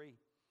 through 3.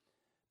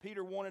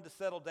 Peter wanted to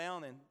settle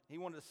down and he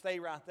wanted to stay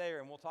right there,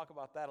 and we'll talk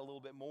about that a little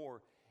bit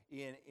more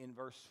in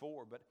verse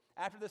 4. But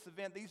after this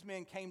event, these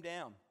men came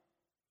down.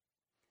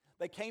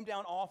 They came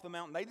down off the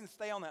mountain. They didn't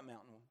stay on that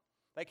mountain.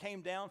 They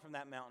came down from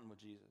that mountain with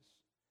Jesus.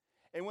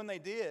 And when they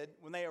did,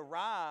 when they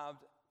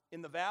arrived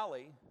in the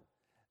valley,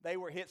 they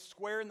were hit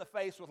square in the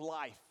face with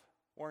life,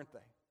 weren't they?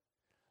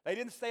 They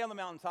didn't stay on the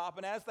mountaintop,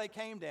 and as they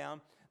came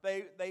down,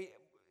 they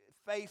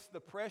faced the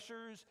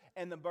pressures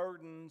and the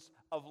burdens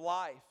of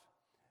life.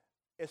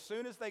 As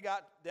soon as they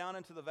got down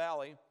into the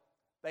valley,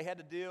 they had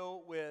to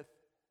deal with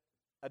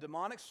a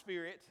demonic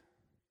spirit,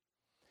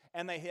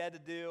 and they had to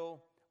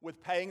deal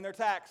with paying their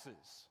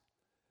taxes.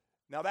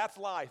 Now that's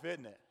life,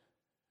 isn't it?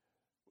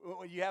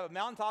 When you have a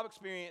mountaintop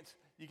experience,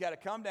 you got to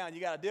come down,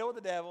 you got to deal with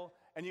the devil,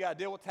 and you got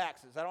to deal with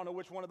taxes. I don't know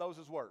which one of those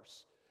is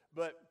worse,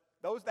 but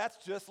that's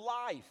just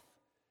life,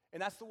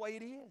 and that's the way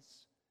it is.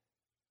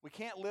 We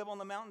can't live on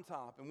the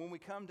mountaintop, and when we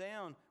come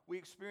down, we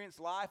experience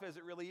life as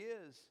it really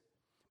is.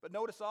 But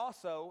notice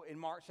also in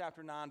Mark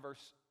chapter 9,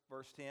 verse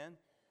 10,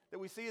 that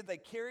we see that they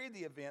carried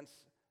the events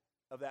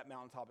of that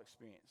mountaintop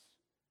experience.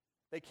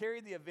 They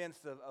carried the events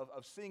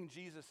of seeing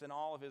Jesus in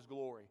all of his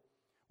glory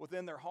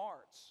within their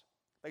hearts.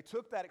 They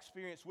took that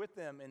experience with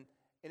them, and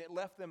it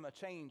left them a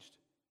changed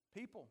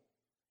people.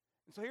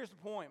 And so here's the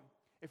point.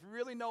 If you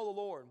really know the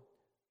Lord,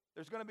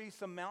 there's going to be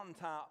some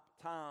mountaintop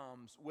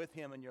times with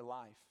him in your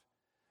life.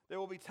 There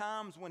will be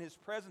times when his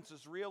presence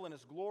is real and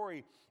his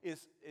glory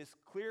is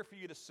clear for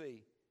you to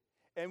see.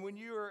 And when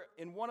you're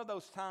in one of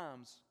those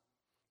times,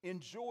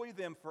 enjoy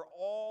them for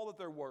all that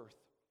they're worth,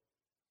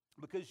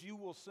 because you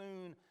will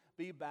soon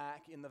be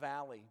back in the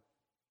valley.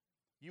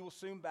 You will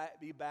soon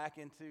be back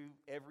into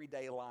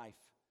everyday life.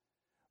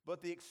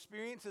 But the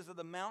experiences of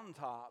the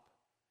mountaintop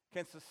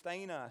can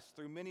sustain us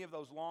through many of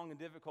those long and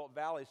difficult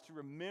valleys, to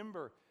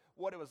remember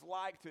what it was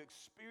like to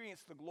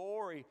experience the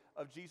glory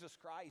of Jesus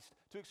Christ,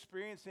 to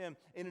experience him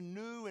in a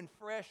new and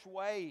fresh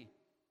way.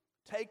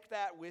 Take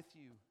that with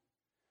you.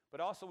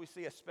 But also we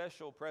see a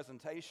special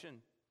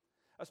presentation.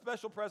 A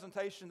special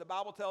presentation. The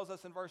Bible tells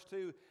us in verse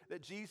 2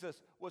 that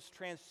Jesus was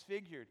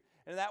transfigured.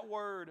 And that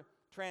word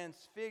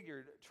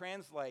transfigured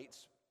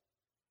translates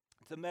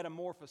to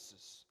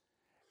metamorphosis.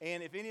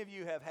 And if any of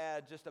you have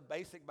had just a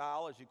basic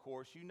biology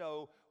course, you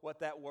know what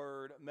that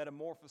word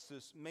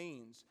metamorphosis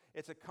means.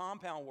 It's a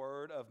compound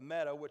word of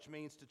meta, which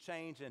means to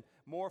change, and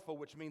morpho,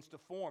 which means to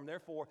form.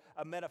 Therefore,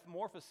 a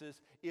metamorphosis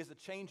is a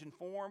change in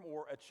form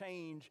or a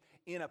change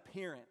in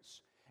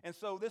appearance. And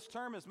so this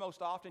term is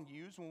most often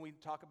used when we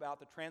talk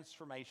about the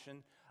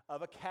transformation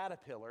of a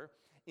caterpillar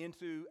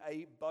into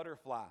a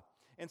butterfly.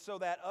 And so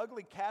that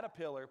ugly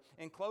caterpillar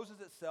encloses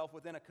itself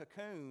within a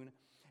cocoon,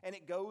 and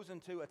it goes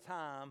into a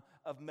time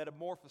of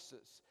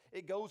metamorphosis.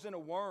 It goes in a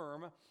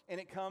worm, and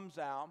it comes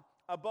out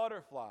a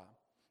butterfly.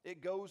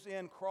 It goes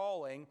in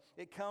crawling,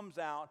 it comes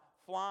out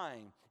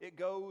flying. It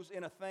goes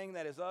in a thing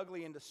that is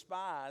ugly and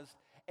despised,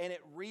 and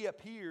it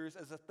reappears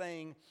as a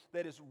thing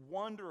that is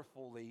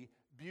wonderfully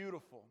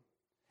beautiful.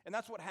 And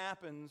that's what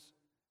happens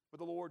with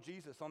the Lord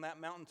Jesus on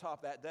that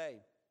mountaintop that day.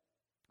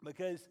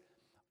 Because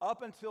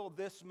up until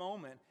this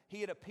moment, he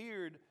had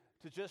appeared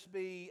to just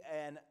be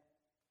an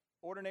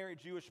ordinary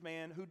Jewish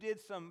man who did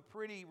some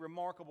pretty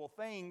remarkable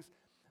things,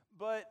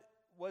 but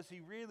was he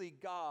really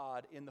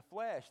God in the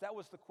flesh? That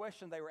was the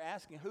question they were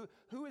asking.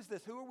 Who is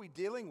this? Who are we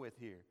dealing with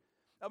here?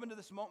 Up until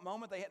this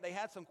moment, they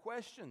had some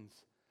questions.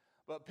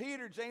 But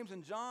Peter, James,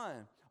 and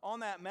John,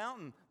 on that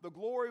mountain, the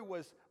glory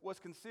was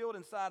concealed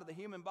inside of the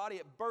human body.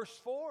 It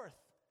burst forth,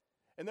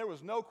 and there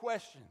was no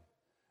question.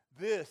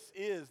 This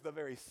is the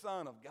very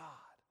Son of God.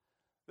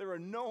 There are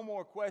no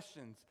more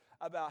questions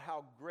about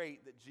how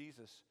great that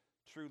Jesus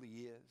truly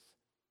is.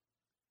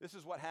 This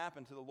is what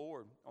happened to the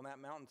Lord on that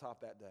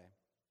mountaintop that day.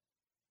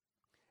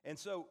 And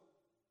so,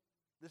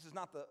 this is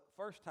not the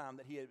first time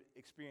that he had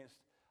experienced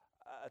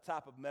a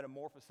type of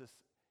metamorphosis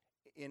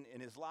in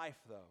his life,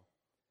 though.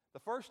 The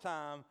first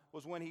time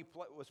was when he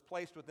was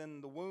placed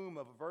within the womb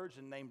of a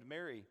virgin named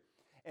Mary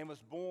and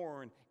was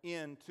born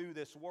into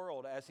this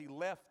world as he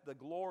left the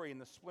glory and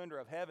the splendor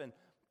of heaven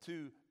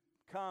to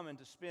come and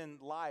to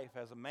spend life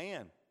as a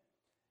man.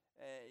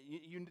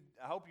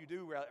 I hope you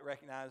do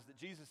recognize that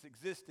Jesus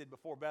existed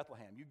before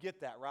Bethlehem. You get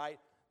that, right?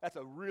 That's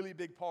a really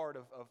big part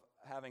of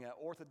having an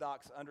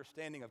orthodox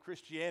understanding of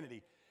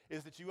Christianity,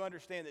 is that you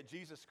understand that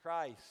Jesus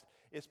Christ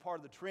is part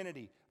of the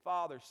Trinity,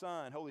 Father,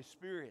 Son, Holy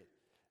Spirit,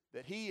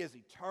 that he is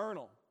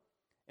eternal.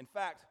 In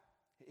fact,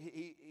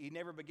 he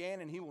never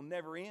began and he will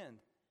never end.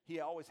 He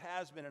always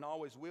has been and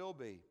always will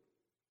be.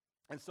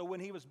 And so when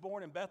he was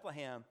born in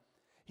Bethlehem,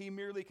 he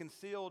merely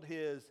concealed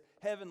his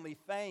heavenly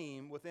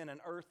fame within an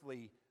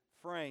earthly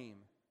frame.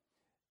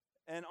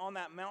 And on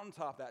that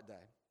mountaintop that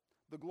day,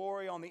 the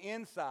glory on the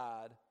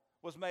inside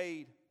was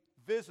made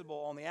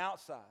visible on the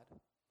outside.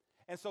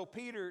 And so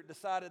Peter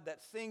decided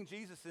that seeing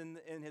Jesus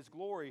in his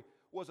glory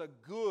was a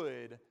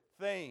good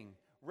thing.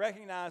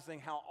 Recognizing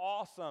how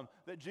awesome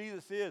that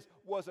Jesus is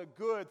was a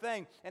good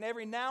thing. And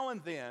every now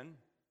and then,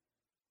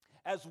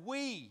 as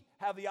we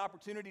have the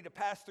opportunity to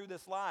pass through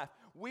this life,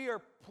 we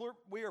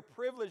are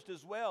privileged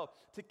as well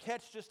to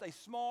catch just a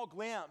small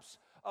glimpse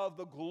of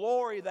the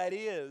glory that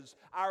is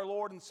our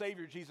Lord and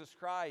Savior Jesus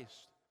Christ.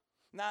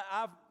 Now,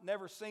 I've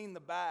never seen the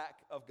back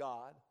of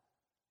God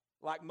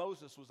like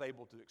Moses was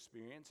able to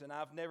experience, and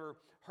I've never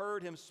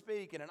heard him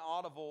speak in an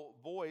audible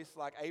voice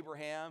like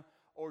Abraham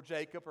or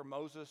Jacob or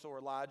Moses or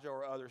Elijah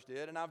or others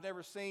did. And I've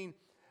never seen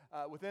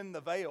within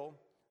the veil,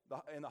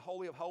 in the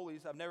Holy of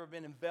Holies, I've never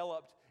been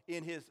enveloped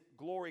in his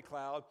glory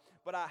cloud.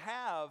 But I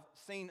have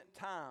seen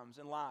times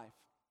in life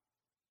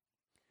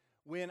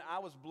when I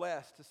was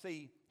blessed to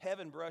see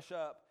heaven brush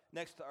up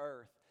next to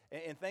earth.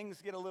 And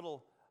things get a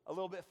little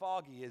bit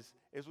foggy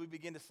as we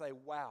begin to say,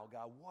 wow,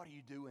 God, what are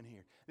you doing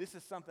here? This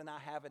is something I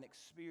haven't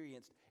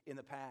experienced in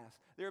the past.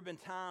 There have been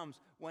times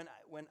when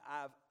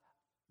I've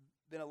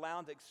been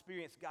allowed to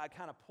experience God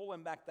kind of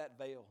pulling back that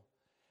veil,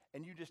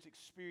 and you just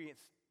experience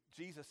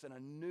Jesus in a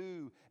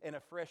new and a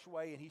fresh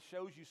way, and he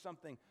shows you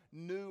something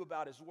new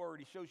about his word.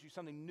 He shows you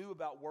something new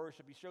about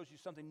worship. He shows you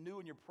something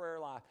new in your prayer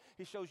life.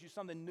 He shows you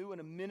something new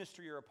in a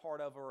ministry you're a part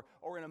of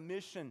or in a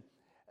mission,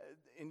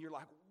 and you're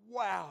like,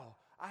 wow,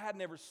 I had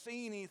never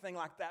seen anything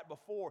like that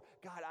before.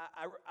 God,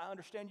 I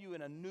understand you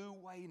in a new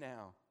way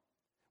now.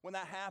 When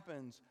that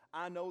happens,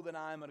 I know that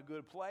I'm in a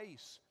good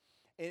place.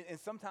 And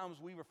sometimes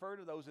we refer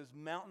to those as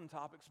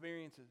mountaintop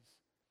experiences.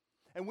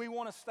 And we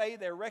want to stay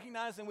there,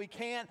 recognizing we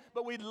can't,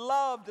 but we'd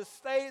love to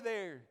stay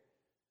there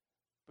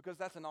because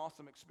that's an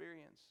awesome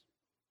experience.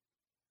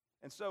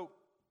 And so,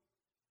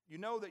 you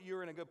know that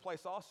you're in a good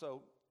place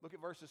also. Look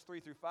at verses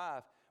 3 through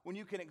 5. When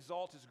you can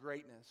exalt His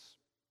greatness.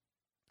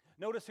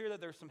 Notice here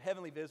that there's some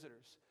heavenly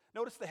visitors.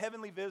 Notice the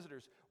heavenly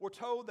visitors. We're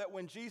told that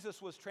when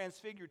Jesus was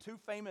transfigured, two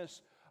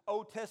famous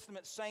Old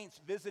Testament saints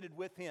visited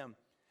with Him.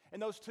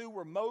 And those two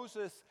were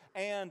Moses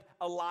and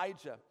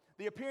Elijah.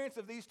 The appearance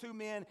of these two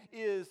men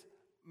is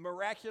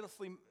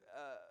miraculously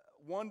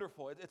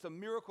wonderful. It's a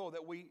miracle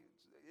that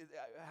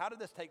how did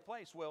this take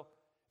place? Well,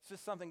 it's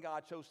just something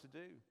God chose to do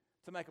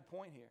to make a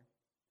point here.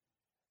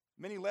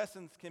 Many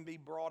lessons can be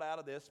brought out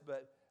of this,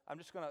 but I'm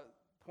just going to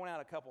point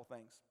out a couple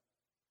things.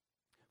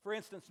 For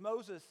instance,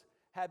 Moses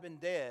had been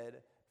dead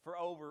for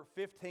over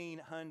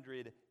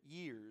 1,500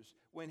 years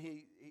when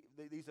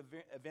these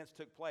events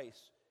took place,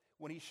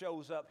 when he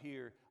shows up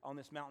here on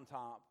this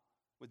mountaintop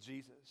with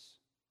Jesus.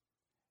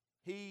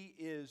 He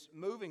is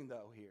moving,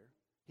 though, here.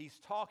 He's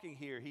talking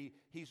here.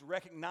 He's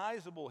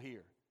recognizable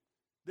here.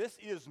 This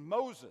is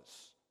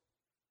Moses.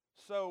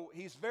 So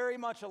he's very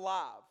much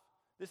alive.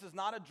 This is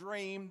not a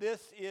dream.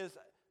 This is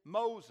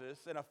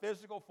Moses in a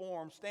physical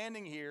form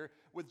standing here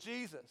with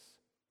Jesus.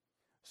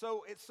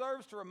 So it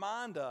serves to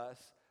remind us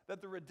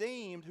that the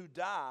redeemed who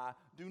die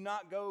do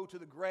not go to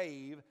the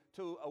grave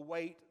to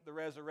await the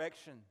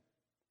resurrection,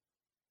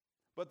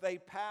 but they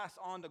pass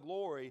on to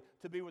glory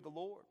to be with the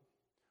Lord.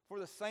 For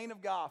the saint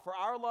of God, for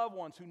our loved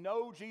ones who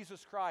know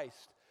Jesus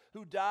Christ,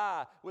 who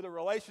die with a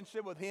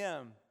relationship with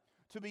Him,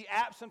 to be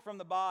absent from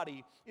the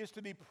body is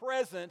to be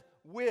present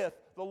with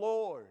the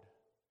Lord.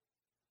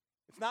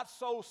 It's not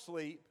soul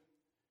sleep.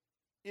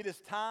 It is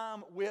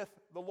time with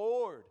the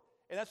Lord.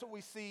 And that's what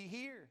we see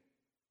here.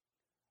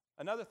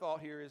 Another thought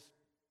here is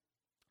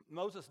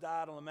Moses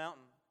died on the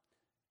mountain.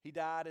 He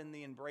died in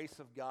the embrace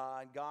of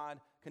God. God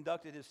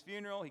conducted his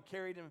funeral. He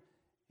carried him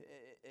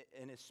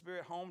in his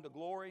spirit home to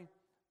glory.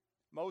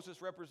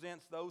 Moses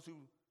represents those who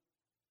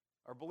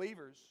are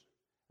believers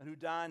and who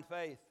die in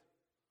faith.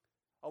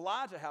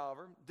 Elijah,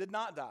 however, did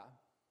not die.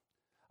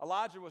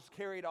 Elijah was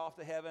carried off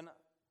to heaven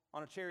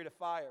on a chariot of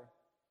fire.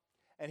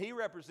 And he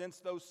represents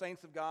those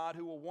saints of God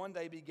who will one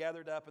day be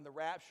gathered up in the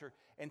rapture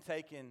and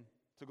taken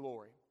to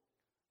glory.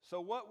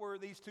 So what were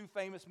these two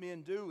famous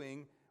men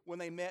doing when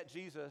they met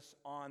Jesus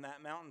on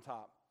that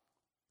mountaintop?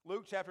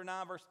 Luke chapter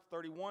 9, verse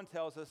 31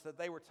 tells us that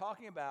they were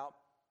talking about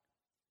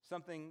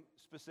something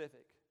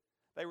specific.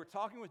 They were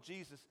talking with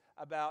Jesus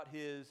about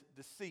his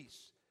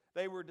decease.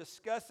 They were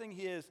discussing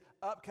his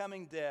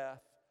upcoming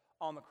death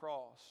on the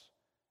cross.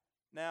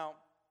 Now,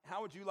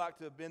 how would you like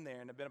to have been there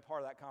and have been a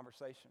part of that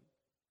conversation?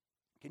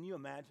 Can you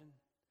imagine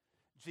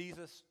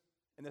Jesus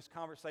in this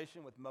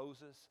conversation with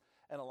Moses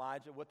and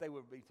Elijah, what they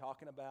would be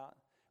talking about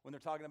when they're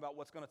talking about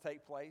what's going to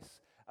take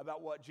place,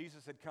 about what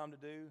Jesus had come to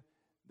do,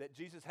 that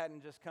Jesus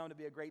hadn't just come to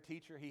be a great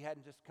teacher. He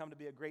hadn't just come to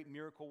be a great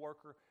miracle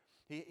worker.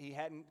 He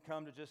hadn't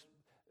come to just,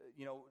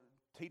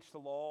 teach the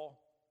law,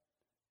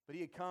 but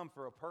he had come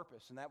for a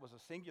purpose, and that was a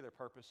singular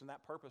purpose, and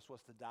that purpose was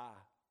to die.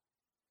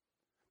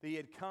 He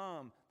had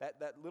come,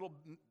 that little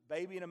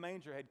baby in a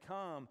manger had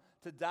come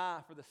to die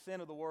for the sin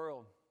of the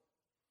world.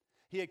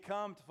 He had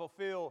come to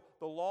fulfill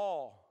the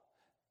law.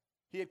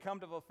 He had come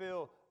to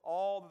fulfill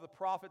all that the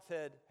prophets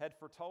had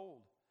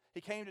foretold.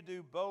 He came to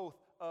do both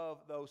of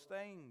those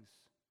things.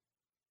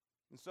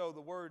 And so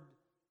the word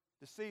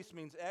decease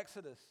means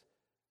exodus.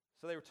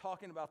 So they were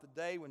talking about the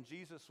day when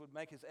Jesus would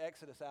make his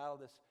exodus out of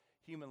this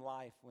human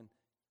life, when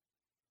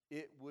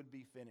it would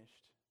be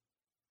finished,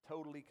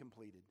 totally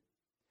completed.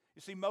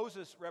 You see,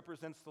 Moses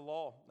represents the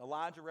law.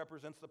 Elijah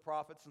represents the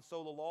prophets. And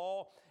so the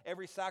law,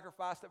 every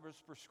sacrifice that was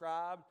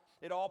prescribed,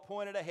 it all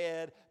pointed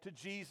ahead to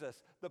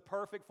Jesus, the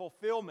perfect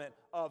fulfillment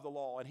of the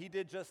law. And he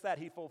did just that.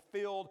 He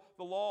fulfilled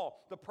the law.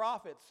 The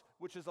prophets,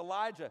 which is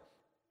Elijah,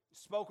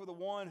 spoke of the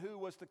one who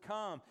was to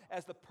come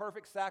as the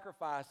perfect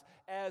sacrifice,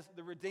 as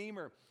the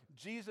Redeemer.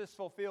 Jesus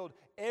fulfilled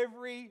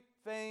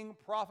everything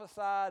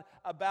prophesied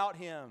about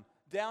him,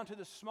 down to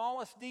the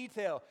smallest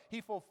detail.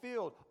 He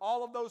fulfilled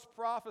all of those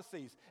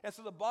prophecies. And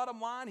so the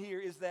bottom line here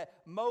is that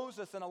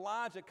Moses and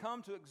Elijah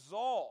come to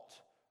exalt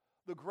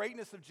the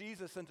greatness of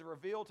Jesus and to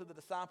reveal to the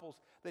disciples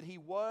that he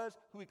was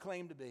who he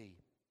claimed to be.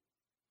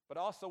 But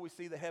also we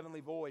see the heavenly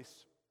voice.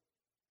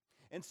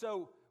 And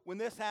so when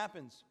this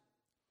happens,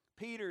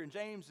 Peter and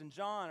James and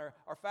John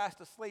are fast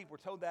asleep. We're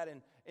told that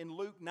in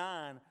Luke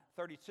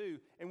 9:32.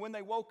 And when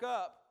they woke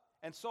up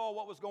and saw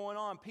what was going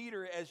on,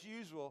 Peter, as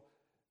usual,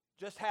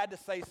 just had to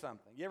say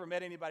something. You ever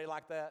met anybody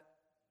like that?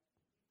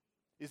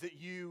 Is it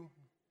you?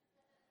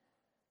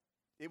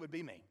 It would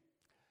be me.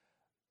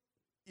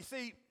 You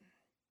see,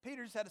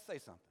 Peter just had to say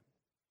something.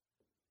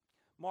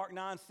 Mark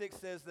 9:6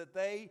 says that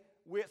they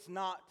wist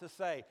not to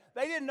say.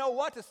 They didn't know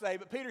what to say,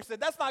 but Peter said,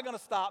 that's not going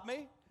to stop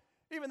me.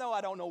 Even though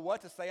I don't know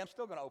what to say, I'm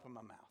still going to open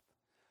my mouth.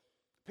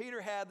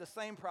 Peter had the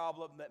same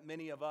problem that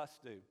many of us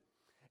do.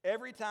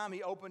 Every time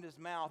he opened his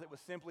mouth, it was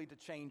simply to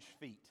change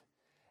feet.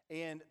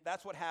 And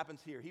that's what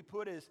happens here. He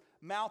put his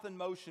mouth in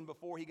motion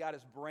before he got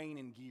his brain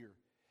in gear.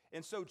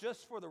 And so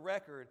just for the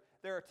record,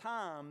 there are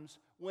times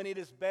when it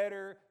is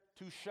better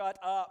to shut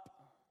up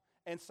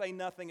and say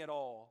nothing at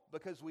all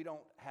because we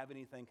don't have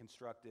anything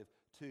constructive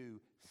to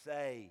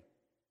say.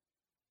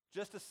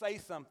 Just to say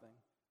something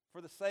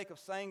for the sake of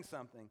saying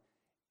something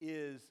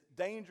is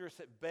dangerous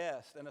at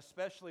best, and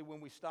especially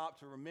when we stop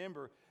to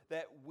remember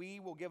that we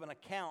will give an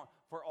account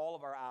for all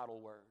of our idle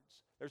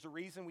words. There's a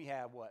reason we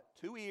have what?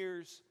 2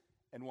 ears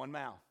and 1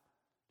 mouth.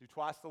 Do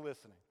twice the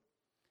listening.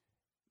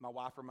 My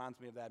wife reminds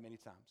me of that many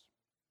times.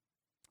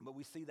 But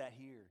we see that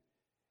here.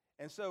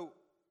 And so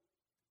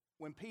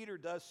when Peter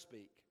does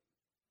speak,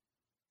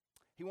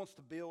 he wants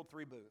to build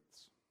 3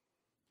 booths.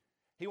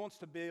 He wants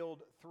to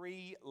build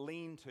 3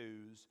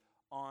 lean-tos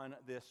on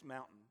this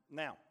mountain.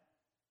 Now,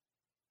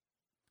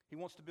 he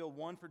wants to build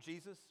 1 for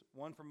Jesus,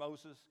 1 for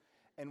Moses,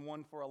 and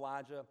 1 for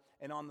Elijah.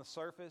 And on the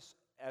surface,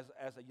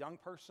 as a young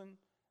person,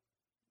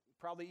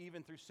 probably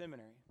even through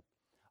seminary,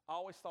 I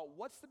always thought,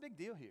 what's the big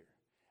deal here?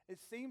 It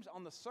seems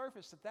on the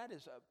surface that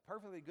is a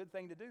perfectly good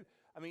thing to do.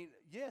 I mean,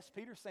 yes,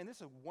 Peter's saying this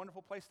is a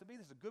wonderful place to be.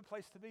 This is a good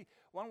place to be.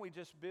 Why don't we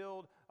just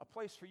build a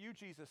place for you,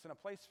 Jesus, and a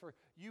place for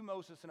you,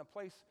 Moses, and a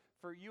place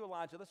for you,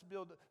 Elijah. Let's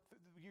build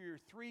your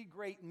 3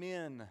 great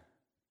men.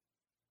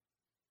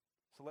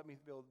 So let me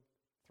build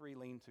 3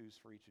 lean-tos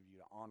for each of you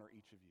to honor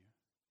each of you.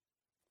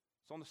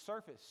 So on the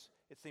surface,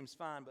 it seems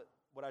fine, but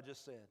what I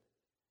just said,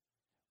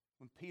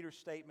 when Peter's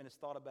statement is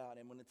thought about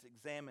and when it's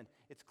examined,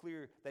 it's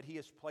clear that he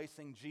is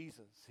placing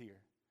Jesus here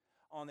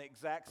on the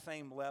exact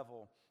same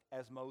level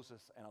as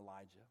Moses and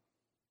Elijah.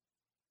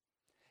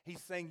 He's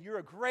saying, you're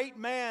a great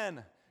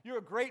man, you're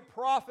a great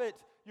prophet,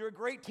 you're a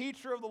great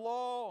teacher of the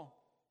law.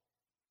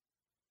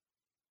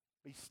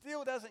 But he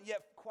still doesn't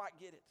yet quite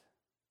get it.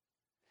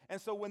 And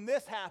so when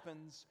this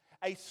happens,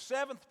 a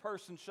 7th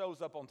person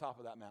shows up on top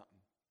of that mountain.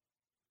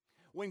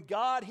 When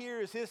God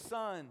hears his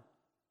son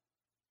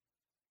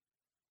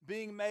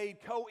being made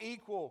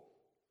co-equal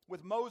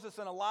with Moses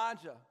and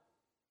Elijah,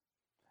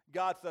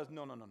 God says,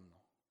 no.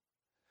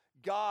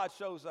 God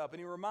shows up and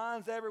he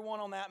reminds everyone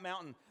on that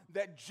mountain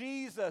that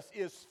Jesus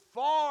is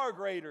far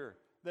greater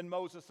than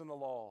Moses and the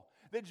law,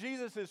 that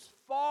Jesus is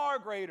far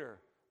greater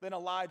than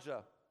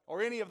Elijah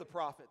or any of the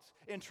prophets.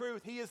 In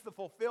truth, he is the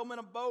fulfillment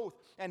of both,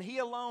 and he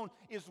alone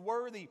is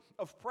worthy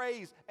of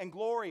praise and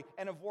glory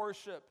and of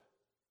worship.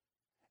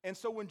 And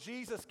so when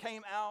Jesus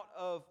came out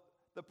of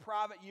the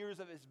private years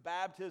of his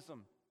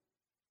baptism,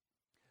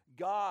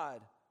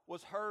 God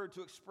was heard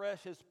to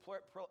express his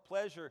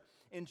pleasure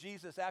in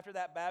Jesus after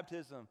that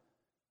baptism.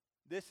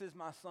 This is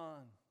my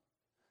son.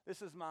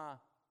 This is my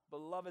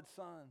beloved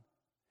son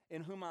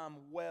in whom I'm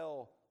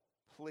well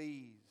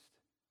pleased.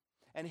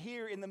 And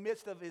here in the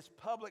midst of his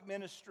public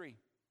ministry,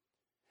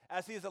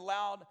 as he has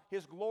allowed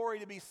his glory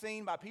to be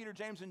seen by Peter,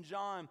 James, and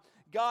John,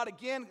 God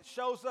again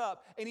shows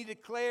up and he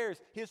declares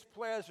his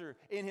pleasure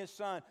in his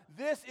son.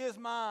 This is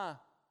my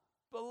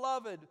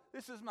beloved,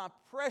 this is my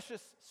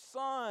precious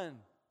son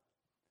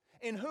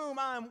in whom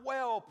I am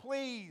well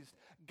pleased.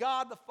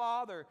 God the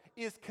Father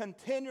is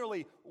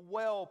continually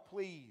well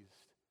pleased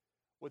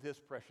with his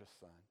precious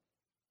son.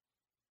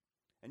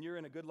 And you're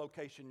in a good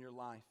location in your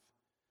life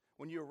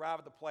when you arrive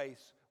at the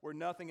place where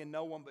nothing and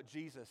no one but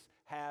Jesus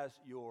has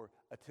your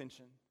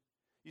attention.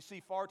 You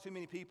see, far too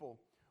many people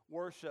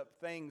worship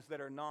things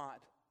that are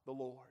not the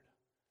Lord.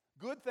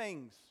 Good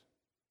things,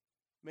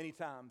 many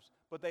times,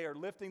 but they are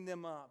lifting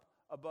them up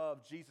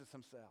above Jesus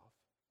himself.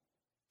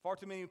 Far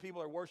too many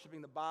people are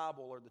worshiping the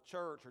Bible or the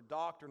church or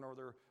doctrine or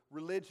their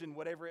religion,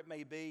 whatever it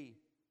may be.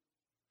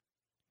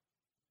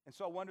 And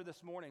so I wonder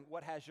this morning,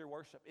 what has your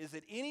worship? Is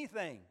it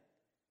anything?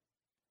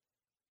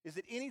 Is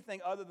it anything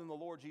other than the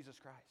Lord Jesus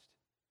Christ?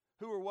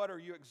 Who or what are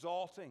you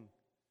exalting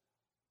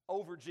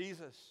over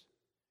Jesus?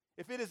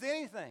 If it is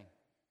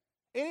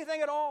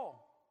anything at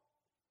all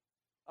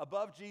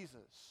above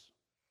Jesus,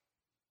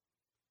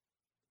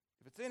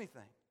 if it's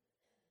anything,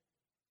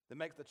 then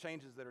make the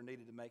changes that are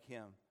needed to make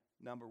him,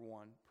 number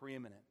one,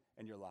 preeminent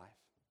in your life.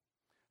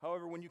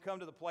 However, when you come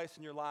to the place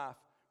in your life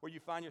where you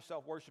find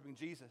yourself worshiping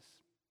Jesus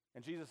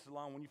and Jesus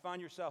alone, when you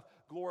find yourself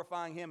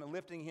glorifying him and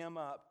lifting him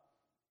up,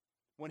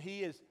 when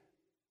he is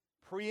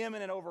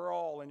preeminent over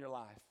all in your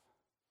life,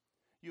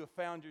 you have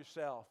found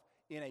yourself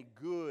in a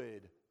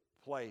good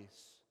place.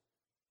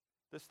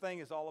 This thing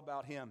is all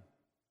about him.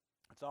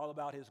 It's all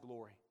about his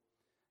glory.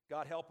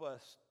 God, help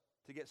us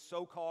to get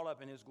so caught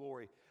up in his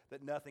glory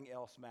that nothing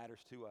else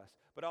matters to us.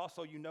 But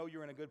also, you know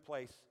you're in a good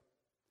place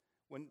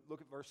when,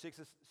 look at verse 6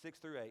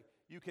 through 8,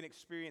 you can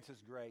experience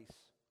his grace.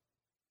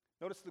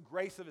 Notice the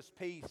grace of his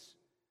peace.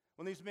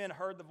 When these men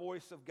heard the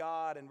voice of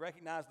God and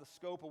recognized the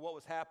scope of what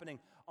was happening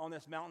on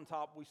this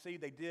mountaintop, we see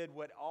they did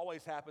what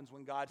always happens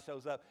when God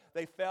shows up.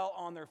 They fell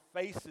on their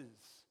faces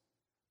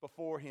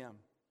before him.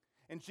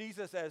 And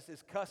Jesus, as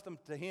is custom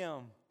to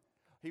him,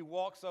 he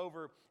walks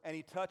over and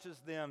he touches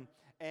them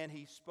and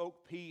he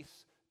spoke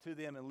peace to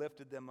them and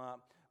lifted them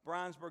up.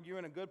 Bryansburg, you're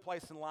in a good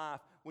place in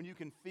life when you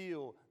can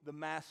feel the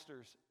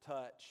Master's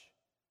touch.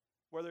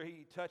 Whether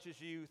He touches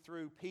you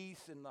through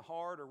peace in the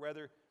heart or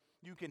whether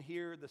you can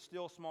hear the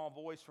still small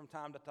voice from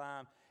time to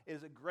time, it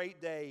is a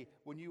great day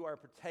when you are a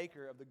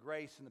partaker of the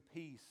grace and the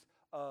peace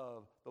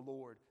of the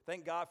Lord.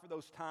 Thank God for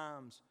those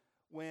times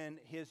when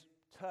His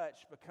touch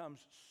becomes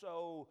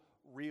so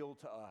real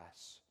to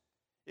us.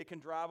 It can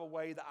drive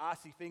away the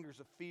icy fingers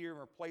of fear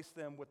and replace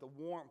them with the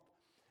warmth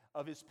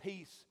of His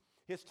peace.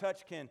 His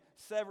touch can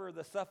sever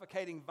the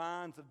suffocating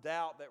vines of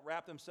doubt that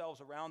wrap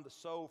themselves around the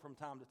soul from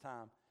time to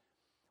time.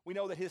 We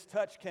know that His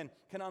touch can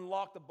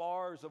unlock the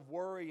bars of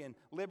worry and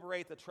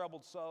liberate the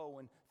troubled soul.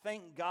 And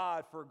thank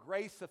God for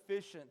grace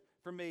sufficient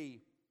for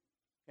me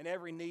in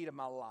every need of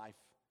my life.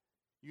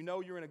 You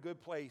know you're in a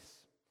good place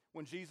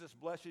when Jesus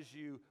blesses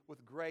you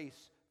with grace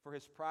for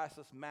His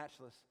priceless,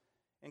 matchless,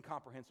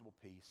 incomprehensible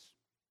peace.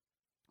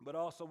 But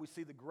also we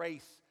see the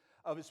grace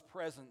of His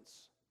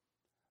presence.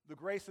 The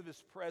grace of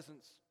His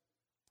presence.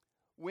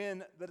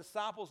 When the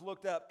disciples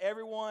looked up,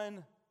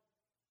 everyone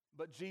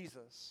but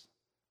Jesus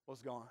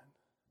was gone.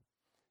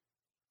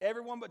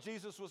 Everyone but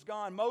Jesus was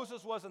gone.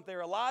 Moses wasn't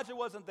there. Elijah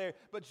wasn't there.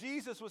 But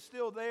Jesus was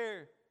still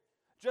there,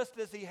 just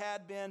as He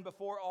had been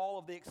before all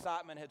of the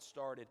excitement had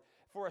started.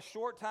 For a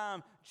short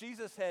time,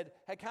 Jesus had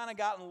kind of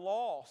gotten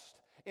lost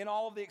in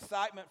all of the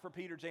excitement for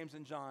Peter, James,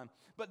 and John.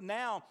 But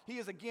now He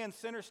is again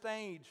center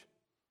stage.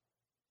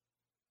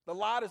 The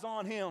light is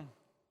on Him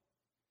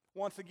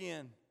once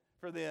again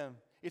for them.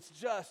 It's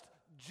just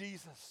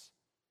Jesus.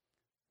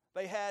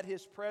 They had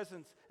His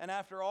presence, and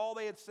after all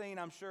they had seen,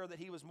 I'm sure that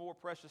He was more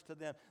precious to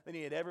them than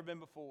He had ever been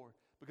before,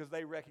 because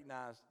they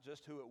recognized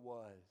just who it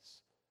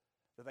was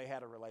that they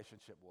had a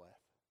relationship with.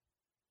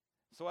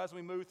 So as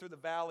we move through the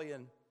valley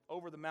and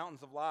over the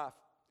mountains of life,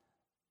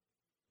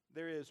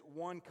 there is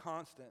one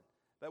constant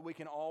that we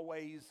can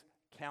always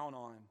count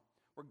on.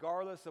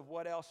 Regardless of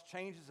what else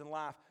changes in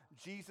life,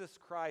 Jesus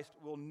Christ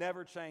will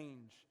never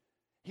change.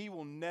 He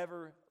will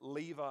never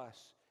leave us.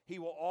 He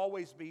will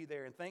always be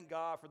there. And thank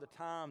God for the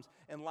times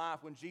in life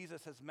when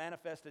Jesus has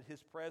manifested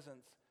His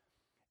presence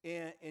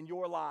in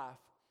your life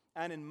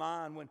and in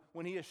mine.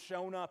 When He has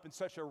shown up in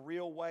such a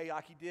real way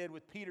like He did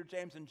with Peter,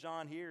 James, and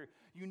John here.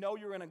 You know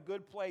you're in a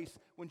good place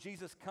when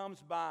Jesus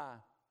comes by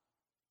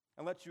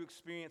and lets you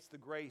experience the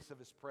grace of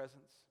His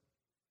presence.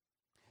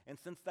 And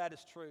since that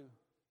is true,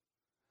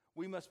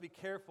 we must be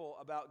careful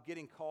about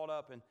getting caught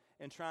up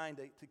and trying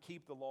to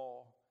keep the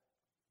law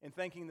and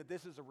thinking that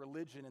this is a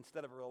religion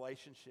instead of a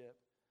relationship.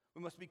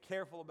 We must be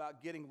careful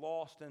about getting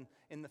lost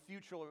in the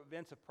future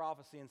events of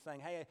prophecy and saying,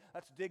 hey,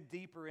 let's dig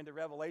deeper into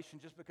Revelation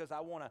just because I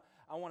want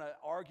to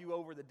argue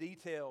over the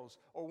details,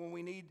 or when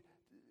we need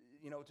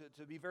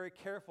to be very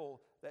careful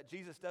that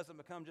Jesus doesn't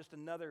become just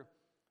another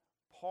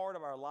part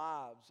of our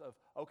lives of,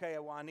 okay,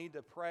 well, I need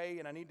to pray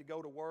and I need to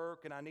go to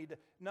work and I need to...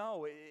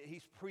 No,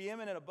 He's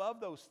preeminent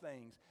above those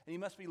things, and He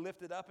must be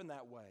lifted up in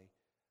that way.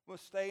 We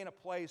must stay in a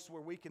place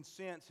where we can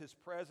sense His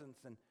presence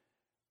and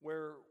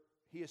where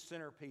He is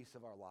centerpiece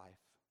of our life.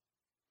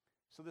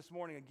 So this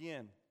morning,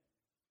 again,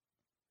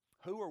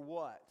 who or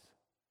what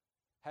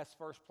has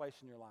first place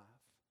in your life?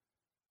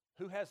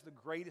 Who has the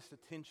greatest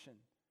attention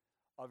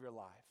of your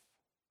life?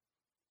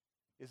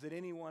 Is it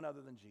anyone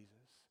other than Jesus?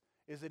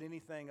 Is it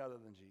anything other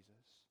than Jesus?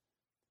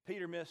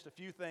 Peter missed a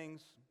few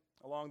things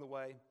along the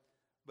way,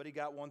 but he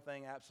got one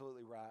thing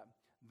absolutely right.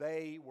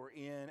 They were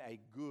in a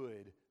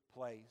good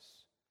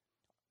place.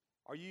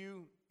 Are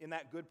you in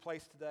that good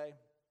place today?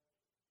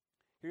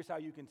 Here's how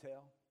you can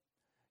tell.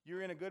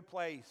 You're in a good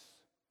place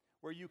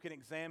where you can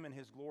examine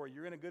His glory.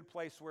 You're in a good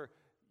place where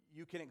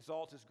you can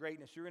exalt His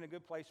greatness. You're in a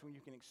good place where you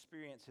can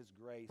experience His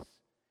grace.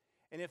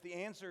 And if the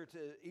answer to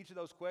each of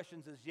those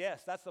questions is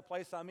yes, that's the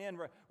place I'm in,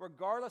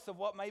 regardless of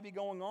what may be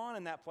going on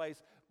in that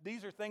place,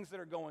 these are things that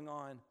are going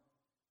on,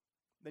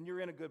 then you're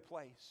in a good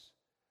place.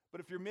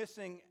 But if you're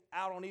missing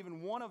out on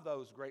even one of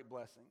those great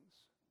blessings,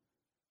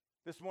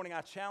 this morning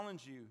I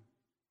challenge you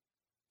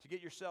to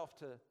get yourself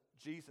to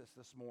Jesus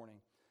this morning,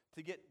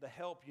 to get the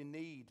help you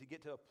need, to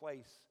get to a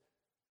place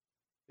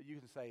that you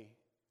can say,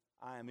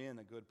 I am in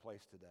a good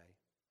place today.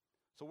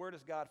 So where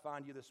does God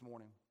find you this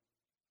morning?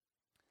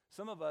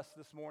 Some of us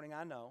this morning,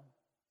 I know,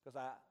 because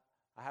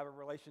I have a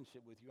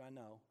relationship with you, I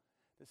know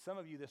that some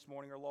of you this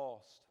morning are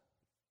lost.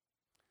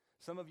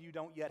 Some of you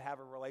don't yet have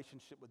a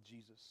relationship with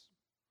Jesus,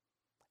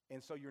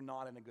 and so you're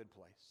not in a good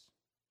place.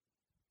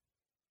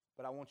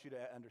 But I want you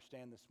to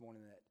understand this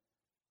morning that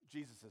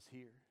Jesus is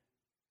here.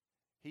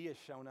 He has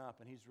shown up,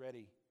 and He's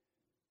ready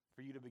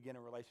for you to begin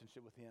a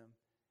relationship with Him.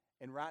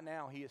 And right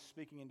now, He is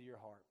speaking into your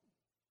heart.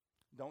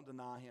 Don't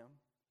deny Him.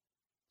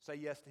 Say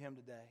yes to Him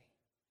today.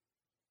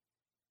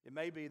 It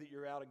may be that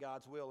you're out of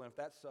God's will, and if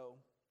that's so,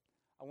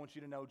 I want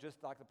you to know,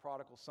 just like the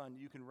prodigal son,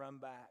 you can run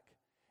back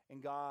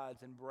in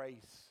God's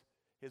embrace.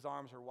 His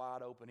arms are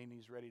wide open, and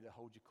He's ready to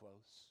hold you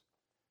close.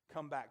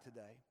 Come back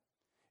today.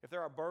 If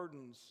there are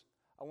burdens,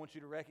 I want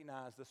you to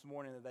recognize this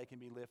morning that they can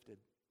be lifted.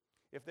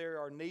 If there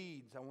are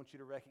needs, I want you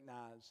to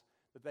recognize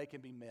that they can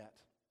be met.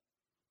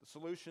 The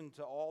solution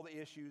to all the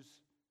issues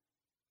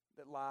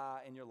that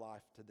lie in your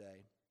life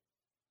today,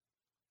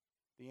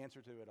 the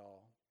answer to it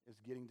all, is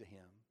getting to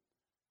him,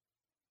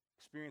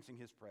 experiencing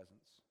his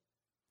presence.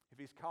 If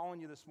he's calling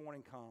you this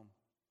morning, come.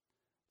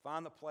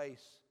 Find the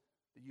place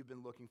that you've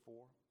been looking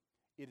for.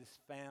 It is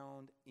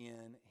found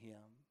in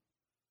him.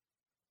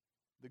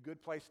 The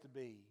good place to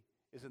be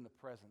is in the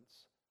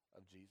presence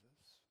of Jesus.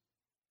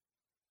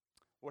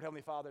 Lord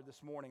Heavenly Father,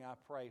 this morning I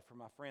pray for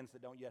my friends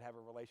that don't yet have a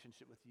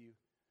relationship with you.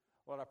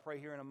 Lord, I pray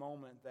here in a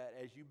moment that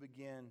as you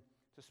begin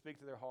to speak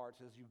to their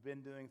hearts, as you've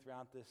been doing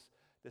throughout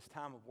this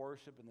time of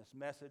worship and this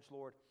message,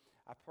 Lord,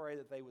 I pray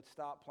that they would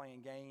stop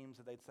playing games,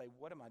 and they'd say,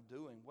 what am I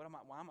doing? Why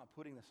am I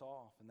putting this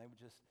off? And they would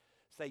just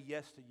say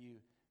yes to you.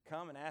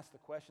 Come and ask the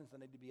questions that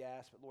need to be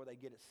asked, but Lord, they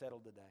get it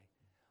settled today.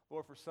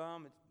 Lord, for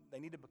some, they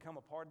need to become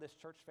a part of this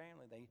church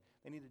family.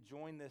 They need to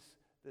join this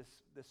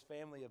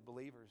family of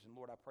believers. And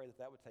Lord, I pray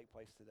that would take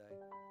place today.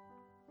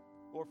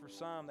 Lord, for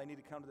some, they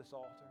need to come to this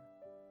altar,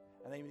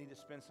 and they need to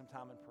spend some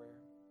time in prayer.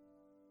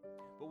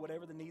 But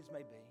whatever the needs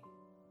may be,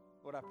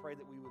 Lord, I pray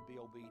that we would be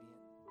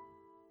obedient,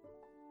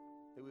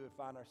 that we would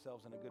find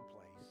ourselves in a good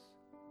place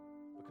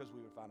because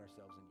we would find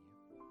ourselves in you.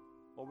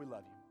 Lord, we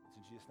love you. It's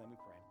in Jesus' name we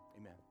pray.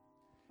 Amen.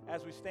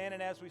 As we stand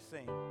and as we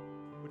sing,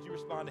 would you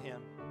respond to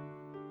him?